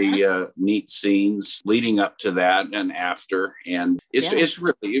neat scenes leading up to that and after. And it's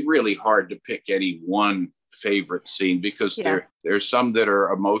really, really hard to pick any one favorite scene because there's some that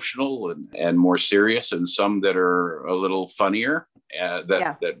are emotional and more serious and some that are a little funnier.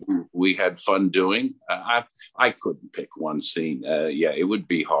 That we had fun doing. I couldn't pick one scene. It would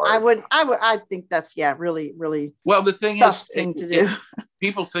be hard. I think that's really, really well. The thing tough thing to do.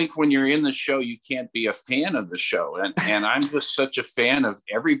 People think when you're in the show you can't be a fan of the show, and I'm just such a fan of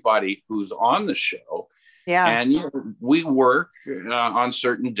everybody who's on the show. Yeah, and we work on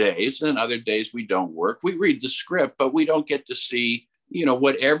certain days, and other days we don't work. We read the script, but we don't get to see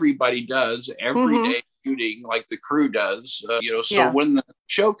what everybody does every day. Shooting like the crew does, so when the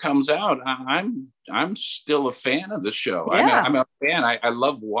show comes out, I'm still a fan of the show. I'm a fan. I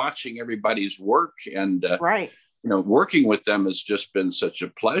love watching everybody's work, and working with them has just been such a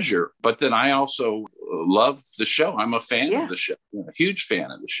pleasure. But then I also love the show. I'm a fan of the show, a huge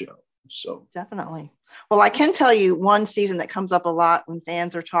fan of the show. So definitely. Well, I can tell you one season that comes up a lot when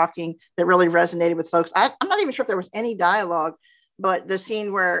fans are talking that really resonated with folks. I'm not even sure if there was any dialogue, but the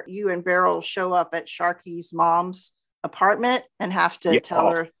scene where you and Beryl show up at Sharky's mom's apartment and have to tell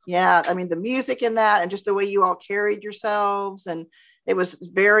her, I mean, the music in that and just the way you all carried yourselves. And it was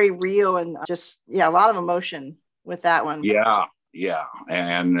very real and just, a lot of emotion with that one. Yeah.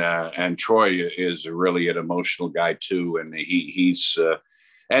 And Troy is really an emotional guy too. And he's,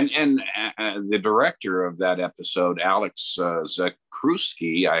 and the director of that episode, Alex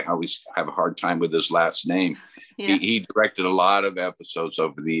Zakruski, I always have a hard time with his last name. Yeah. He directed a lot of episodes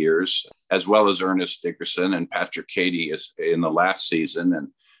over the years, as well as Ernest Dickerson and Patrick Cady in the last season, and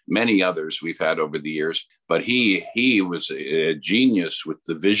many others we've had over the years. But he was a genius with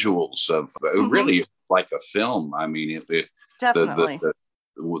the visuals of really like a film. I mean, definitely.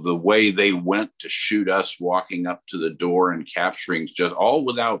 The way they went to shoot us walking up to the door and capturing just all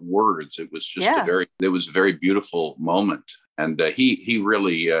without words. It was just it was a very beautiful moment. And he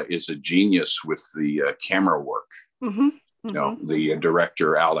really is a genius with the camera work. You know, the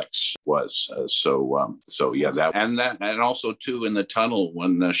director Alex was that and also too in the tunnel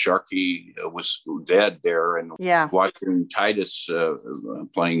when Sharky was dead there and watching Titus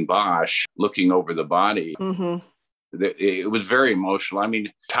playing Bosch looking over the body. It was very emotional. I mean,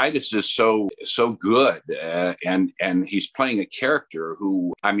 Titus is so good, and he's playing a character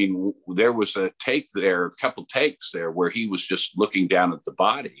who, I mean, there was a couple takes there where he was just looking down at the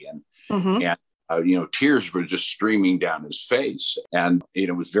body, and tears were just streaming down his face, and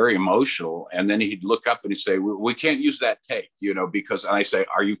it was very emotional. And then he'd look up and he'd say, "We can't use that take," because I say,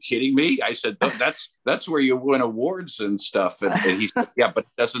 "Are you kidding me?" I said, "That's where you win awards and stuff." And he said, "Yeah, but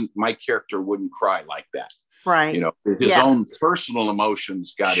my character wouldn't cry like that." Right. His own personal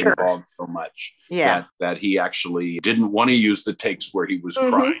emotions got involved so much that he actually didn't want to use the takes where he was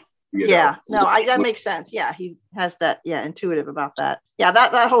crying. That makes sense. Yeah, he has that. Yeah, intuitive about that. Yeah,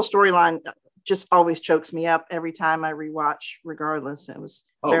 that whole storyline just always chokes me up every time I rewatch. Regardless, it was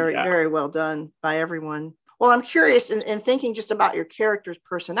very well done by everyone. Well, I'm curious in thinking just about your character's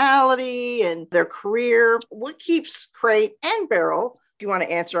personality and their career. What keeps Crate and Beryl, you want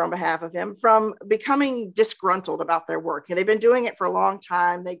to answer on behalf of him, from becoming disgruntled about their work? And they've been doing it for a long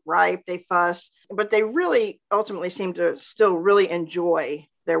time. They gripe, they fuss, but they really ultimately seem to still really enjoy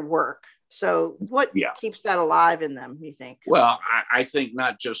their work. So what keeps that alive in them, you think? Well, I think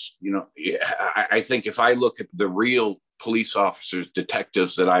not just, I think if I look at the real police officers,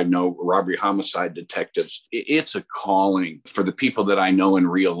 detectives that I know, robbery homicide detectives, it's a calling for the people that I know in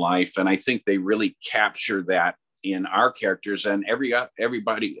real life. And I think they really capture that in our characters and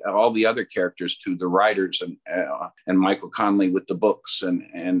everybody, all the other characters too, the writers and Michael Connelly with the books,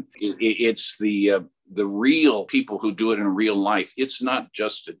 and it's the real people who do it in real life. It's not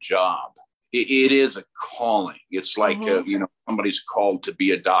just a job; it is a calling. It's like somebody's called to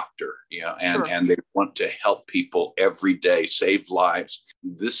be a doctor, and they want to help people every day, save lives.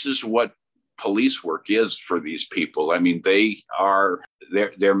 This is what police work is for these people. I mean,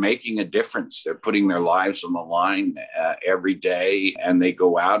 they're making a difference. They're putting their lives on the line every day, and they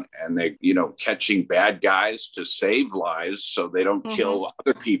go out and they, catching bad guys to save lives so they don't kill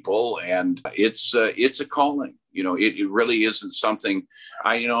other people. And it's a calling. It really isn't something.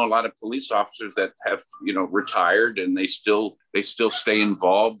 I know a lot of police officers that have, retired, and they still stay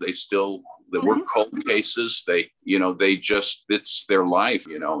involved. They work cold cases. It's their life.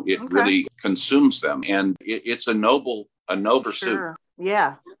 It really consumes them, and it's a noble pursuit.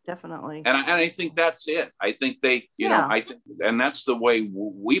 Yeah, definitely. And I think that's it. I think they, I think, and that's the way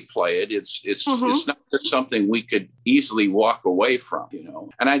we play it. It's not just something we could easily walk away from,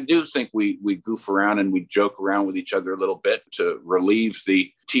 And I do think we goof around and we joke around with each other a little bit to relieve the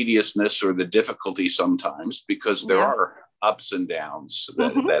tediousness or the difficulty sometimes, because there are ups and downs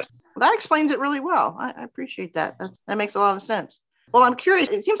that explains it really well. I appreciate that. That makes a lot of sense. Well, I'm curious.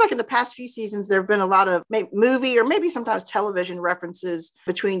 It seems like in the past few seasons, there have been a lot of movie or maybe sometimes television references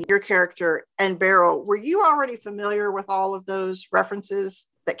between your character and Beryl. Were you already familiar with all of those references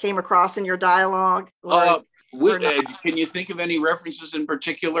that came across in your dialogue? Can you think of any references in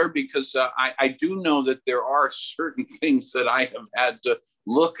particular? Because I do know that there are certain things that I have had to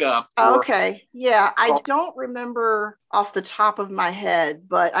look up. Okay. Yeah. I don't remember off the top of my head,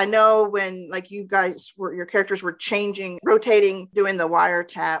 but I know when your characters were rotating, doing the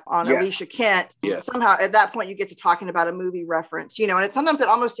wiretap on Alicia Kent. Yes. Somehow at that point you get to talking about a movie reference, and sometimes it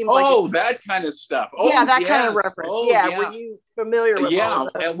almost seems like that kind of stuff. Kind of reference. Were you familiar with all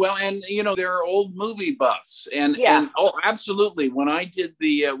of those? Well, and there are old movie buffs and absolutely. When I did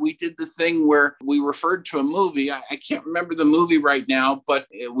we did the thing where we referred to a movie, I can't remember the movie right now, but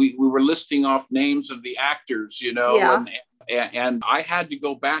we were listing off names of the actors, Yeah. And I had to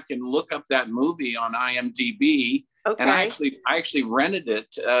go back and look up that movie on IMDb. Okay. And I actually rented it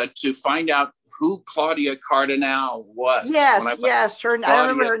to find out who Claudia Cardinal was. Yes. I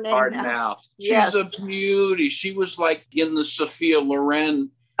remember her name. Cardinal. She's a beauty. She was like in the Sophia Loren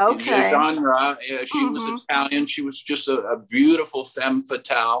genre. She was Italian. She was just a beautiful femme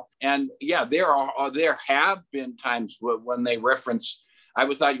fatale. And yeah, there have been times when they reference.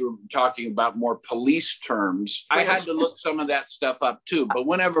 I thought you were talking about more police terms. I had to look some of that stuff up too. But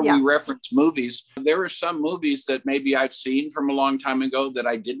whenever we reference movies, there are some movies that maybe I've seen from a long time ago that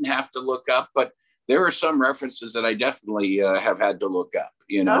I didn't have to look up. But there are some references that I definitely have had to look up,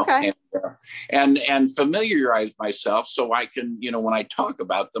 Okay. And familiarize myself so I can, when I talk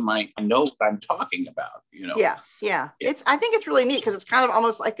about them, I know what I'm talking about, Yeah. I think it's really neat because it's kind of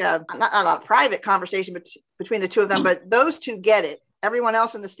almost like not a private conversation between the two of them, but those two get it. Everyone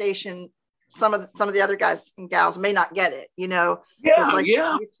else in the station, some of the other guys and gals may not get it, Yeah.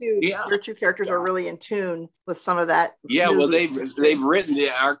 Your two characters are really in tune with some of that. Yeah, well, they've written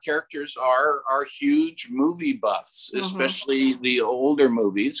our characters are huge movie buffs, especially the older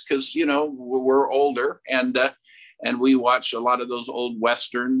movies, because we're older and we watch a lot of those old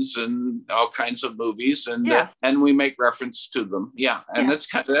westerns and all kinds of movies, and we make reference to them. Yeah, and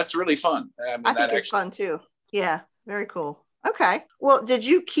that's really fun. I think it's fun too. Yeah, very cool. Okay. Well, did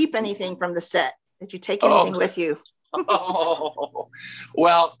you keep anything from the set? Did you take anything with you?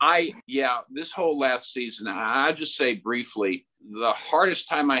 Well, this whole last season, I'll just say briefly, the hardest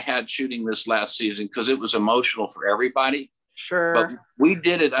time I had shooting this last season, because it was emotional for everybody. Sure. But we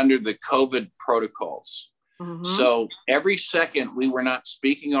did it under the COVID protocols. So every second we were not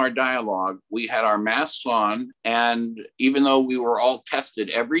speaking our dialogue, we had our masks on. And even though we were all tested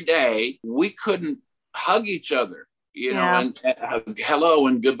every day, we couldn't hug each other. And hello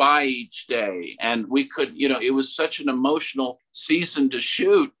and goodbye each day. And we could, it was such an emotional season to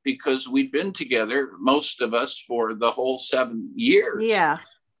shoot because we'd been together, most of us, for the whole 7 years. Yeah.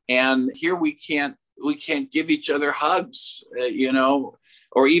 And here we can't give each other hugs,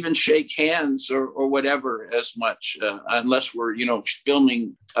 or even shake hands or whatever as much, unless we're,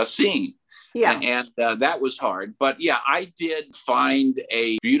 filming a scene. Yeah. And that was hard. But yeah, I did find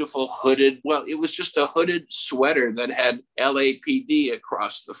a beautiful hooded, it was just a hooded sweater that had LAPD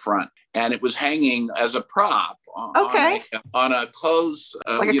across the front. And it was hanging as a prop on a clothes,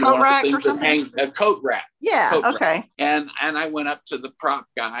 like a coat rack or something? A coat rack. Yeah. Coat okay. Rack. And I went up to the prop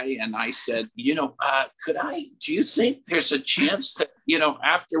guy and I said, do you think there's a chance that,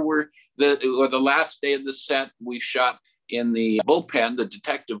 after the last day of the set, we shot in the bullpen, the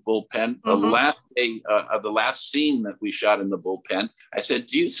detective bullpen, the last day of the last scene that we shot in the bullpen. I said,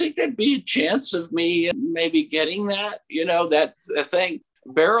 do you think there'd be a chance of me maybe getting that? That thing.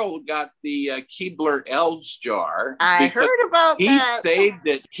 Beryl got the Keebler Elves jar. I heard about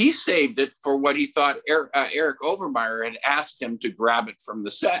that. He saved it for what he thought Eric Overmyer had asked him to grab it from the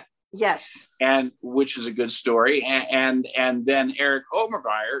set. Yes. And which is a good story. And then Eric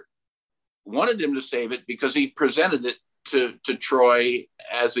Overmyer wanted him to save it because he presented it to Troy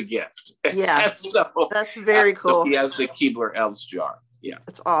as a gift. Yeah. So that's very cool. So he has the Keebler Elves jar. Yeah.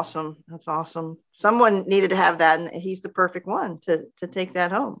 That's awesome. Someone needed to have that, and he's the perfect one to take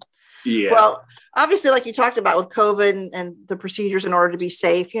that home. Yeah. Well, obviously, like you talked about with COVID and the procedures in order to be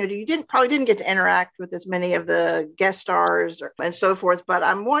safe, you probably didn't get to interact with as many of the guest stars and so forth. But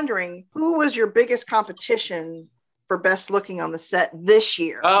I'm wondering, who was your biggest competition for best looking on the set this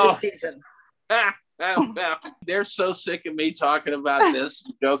season? They're so sick of me talking about this,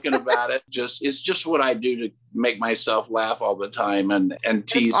 joking about it. It's just what I do to make myself laugh all the time and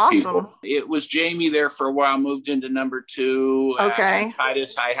tease people. It was Jamie there for a while, moved into number 2. Okay.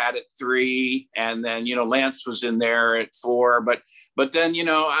 Titus, I had at 3, and then Lance was in there at 4. But then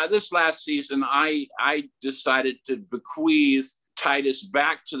this last season, I decided to bequeath Titus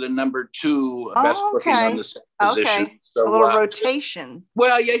back to the number 2 best looking on the set position. Okay. So, a little rotation.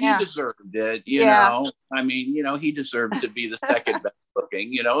 Well, yeah, he deserved it. You know, I mean, he deserved to be the second best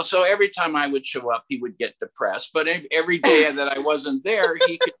looking. So every time I would show up, he would get depressed. But every day that I wasn't there,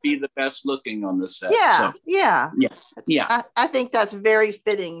 he could be the best looking on the set. Yeah. I think that's very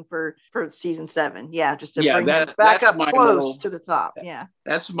fitting for season 7. Yeah, just to bring him back up close to the top. Yeah.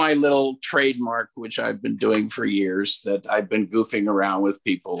 That's my little trademark, which I've been doing for years, that I've been goofing around with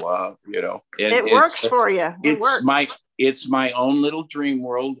people, It works for you. It's my own little dream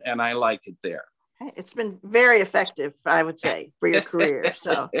world, and I like it there. It's been very effective, I would say, for your career.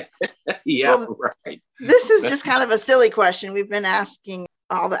 So, right. This is just kind of a silly question. We've been asking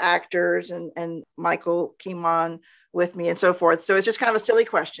all the actors and Michael Keimon with me and so forth. So it's just kind of a silly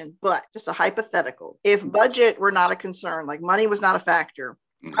question, but just a hypothetical. If budget were not a concern, like money was not a factor,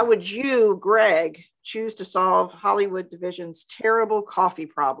 how would you, Greg, choose to solve Hollywood Division's terrible coffee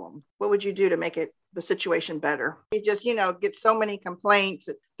problem? What would you do to make the situation better? You just, get so many complaints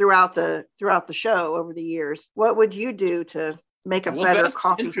throughout the show over the years. What would you do to make a better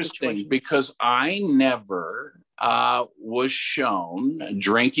coffee situation? Because I never was shown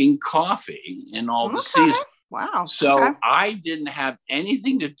drinking coffee in all the seasons. Wow. So I didn't have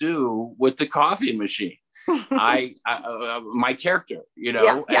anything to do with the coffee machine. My character,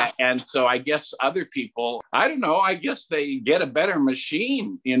 and so I guess other people, I don't know, I guess they get a better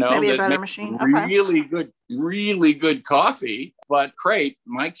machine, maybe a better machine. Really good coffee. But Crate,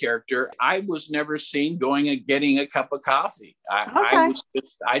 my character, I was never seen going and getting a cup of coffee. I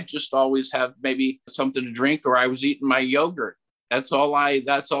just always have maybe something to drink, or I was eating my yogurt. That's all I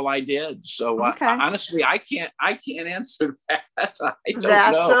did. So honestly, I can't answer that. I don't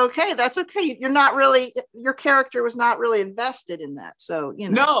know. Okay. That's okay. Your character was not really invested in that. So,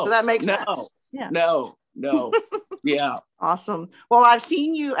 so that makes sense. Yeah. No. Yeah. Awesome. Well, I've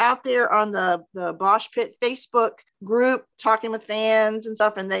seen you out there on the Bosch Pit Facebook group talking with fans and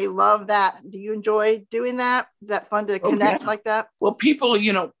stuff, and they love that. Do you enjoy doing that? Is that fun to connect like that? Well, people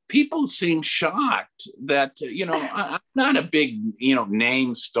seem shocked that, I'm not a big,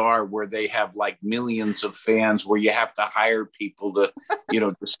 name star where they have like millions of fans where you have to hire people to,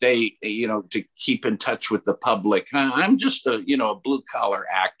 to stay, to keep in touch with the public. I'm just a blue collar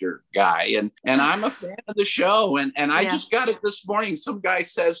actor guy. And I'm a fan of the show. And I just got it this morning. Some guy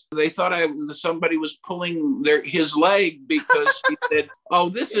says they thought somebody was pulling his leg because he said, "Oh,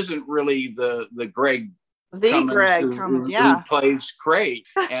 this isn't really the Greg Cummins who plays Crate."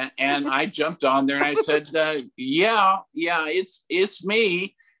 And I jumped on there and I said, yeah, it's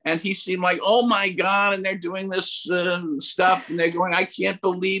me. And he seemed like, "Oh my God!" And they're doing this stuff, and they're going, "I can't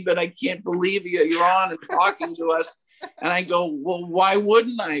believe it! I can't believe you're on and talking to us." And I go, "Well, why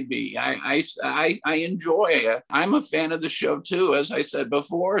wouldn't I be? I enjoy it. I'm a fan of the show too, as I said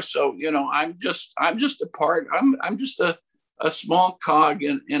before. So I'm just a part. I'm just a small cog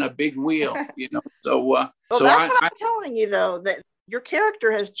in a big wheel. So that's what I'm telling you, though, that your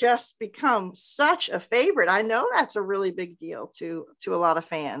character has just become such a favorite. I know that's a really big deal to a lot of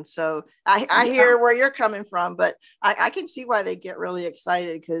fans. So I hear where you're coming from, but I can see why they get really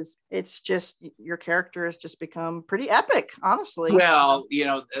excited, because it's just, your character has just become pretty epic, honestly. Well,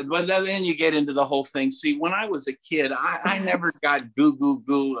 but then you get into the whole thing. See, when I was a kid, I never got goo,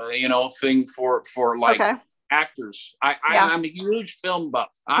 thing for like, actors. I'm a huge film buff.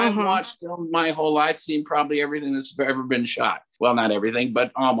 I've watched film my whole life, seen probably everything that's ever been shot. Well, not everything,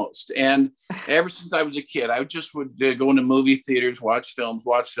 but almost. And ever since I was a kid, I just would go into movie theaters, watch films.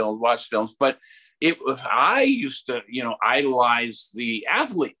 But I used to, idolize the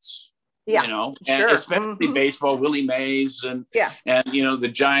athletes. And especially baseball, Willie Mays and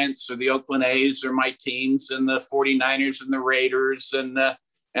the Giants or the Oakland A's are my teams, and the 49ers and the Raiders and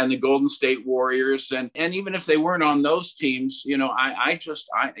the Golden State Warriors. And even if they weren't on those teams, when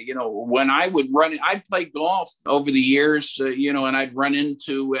I would run, I'd play golf over the years, and I'd run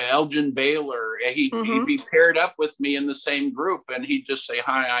into Elgin Baylor. He'd be paired up with me in the same group, and he'd just say,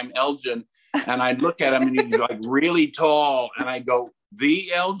 "Hi, I'm Elgin." And I'd look at him and he's like really tall. And I go,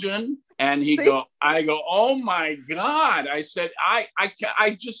 "The Elgin?" And I go, "Oh my God." I said,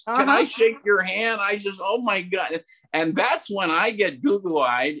 can I shake your hand? Oh my God. And that's when I get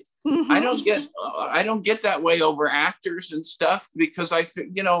goo-goo-eyed. I don't get that way over actors and stuff, because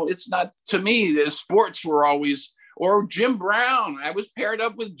it's not, to me, the sports were always, or Jim Brown. I was paired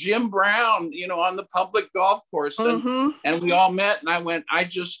up with Jim Brown, on the public golf course, and we all met, and I went,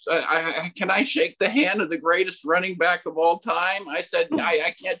 can I shake the hand of the greatest running back of all time? I said,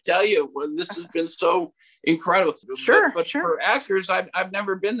 I can't tell you. Well, this has been so incredible. But for actors, I've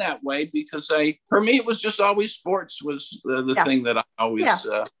never been that way, because for me, it was just always sports was the thing that I always,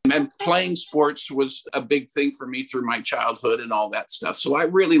 and playing sports was a big thing for me through my childhood and all that stuff. So I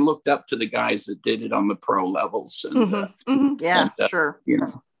really looked up to the guys that did it on the pro levels. And, sure.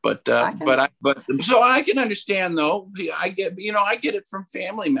 But so I can understand, though. I get it from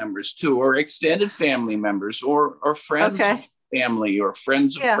family members too, or extended family members, or friends. Okay. Family or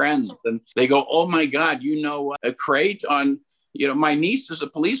friends of friends, and they go, "Oh my God, a Crate on." My niece is a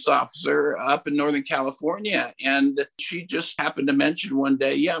police officer up in Northern California, and she just happened to mention one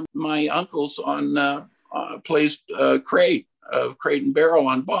day, my uncle's on plays Crate of Crate and Barrel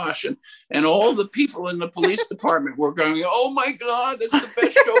on Bosch, and all the people in the police department were going, "Oh my God, that's the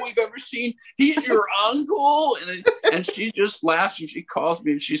best show we've ever seen. He's your uncle," and she just laughs, and she calls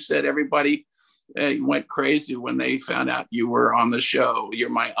me and she said, "Everybody went crazy when they found out you were on the show. You're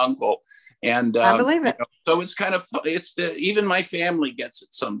my uncle. And I believe it. So it's kind of, even my family gets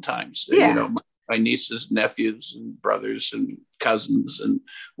it sometimes. Yeah. My nieces, nephews, and brothers and cousins and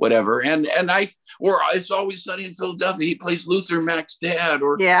whatever. Or It's Always Sunny in Philadelphia. He plays Luther Mack's dad.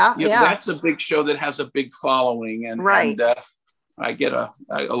 Or that's a big show that has a big following. And I get a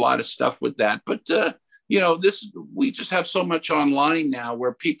lot of stuff with that. But we just have so much online now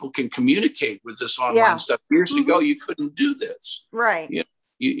where people can communicate with this online stuff. Years ago, you couldn't do this. Right.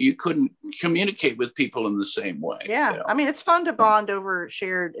 You couldn't communicate with people in the same way. Yeah. I mean, it's fun to bond over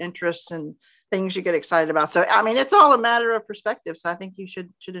shared interests and things you get excited about. So, I mean, it's all a matter of perspective. So I think you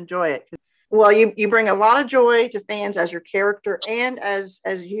should enjoy it. Well, you bring a lot of joy to fans as your character and as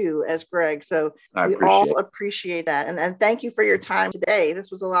Greg. So we all appreciate that. And thank you for your time today.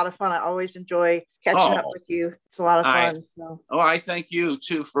 This was a lot of fun. I always enjoy catching up with you. It's a lot of fun. I thank you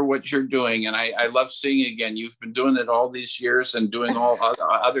too for what you're doing. And I love seeing again. You've been doing it all these years and doing all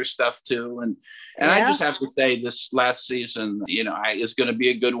other stuff too. And I just have to say this last season, is going to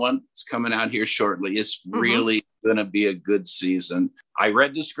be a good one. It's coming out here shortly. It's really going to be a good season. I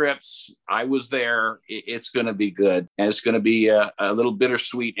read the scripts. I was there. It's going to be good. And it's going to be a little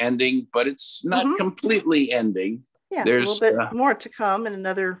bittersweet ending, but it's not completely ending. Yeah, there's a little bit more to come in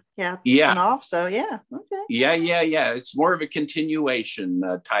another spin-off. So okay. Yeah. It's more of a continuation,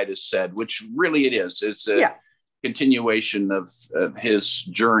 Titus said, which really it is. It's a continuation of his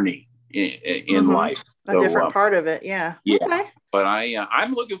journey in life. A different part of it. Yeah. Okay. But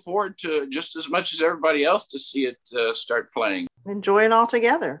I'm looking forward to just as much as everybody else to see it start playing. Enjoy it all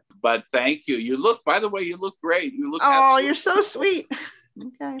together. But thank you. By the way, you look great. You look. Oh, you're so sweet.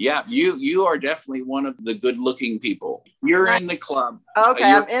 Okay. Yeah, you are definitely one of the good-looking people. You're in the club. Okay,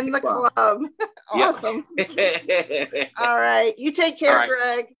 I'm in the club. Awesome. All right. You take care,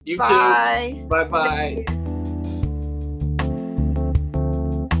 Greg. You Bye. too. Bye-bye.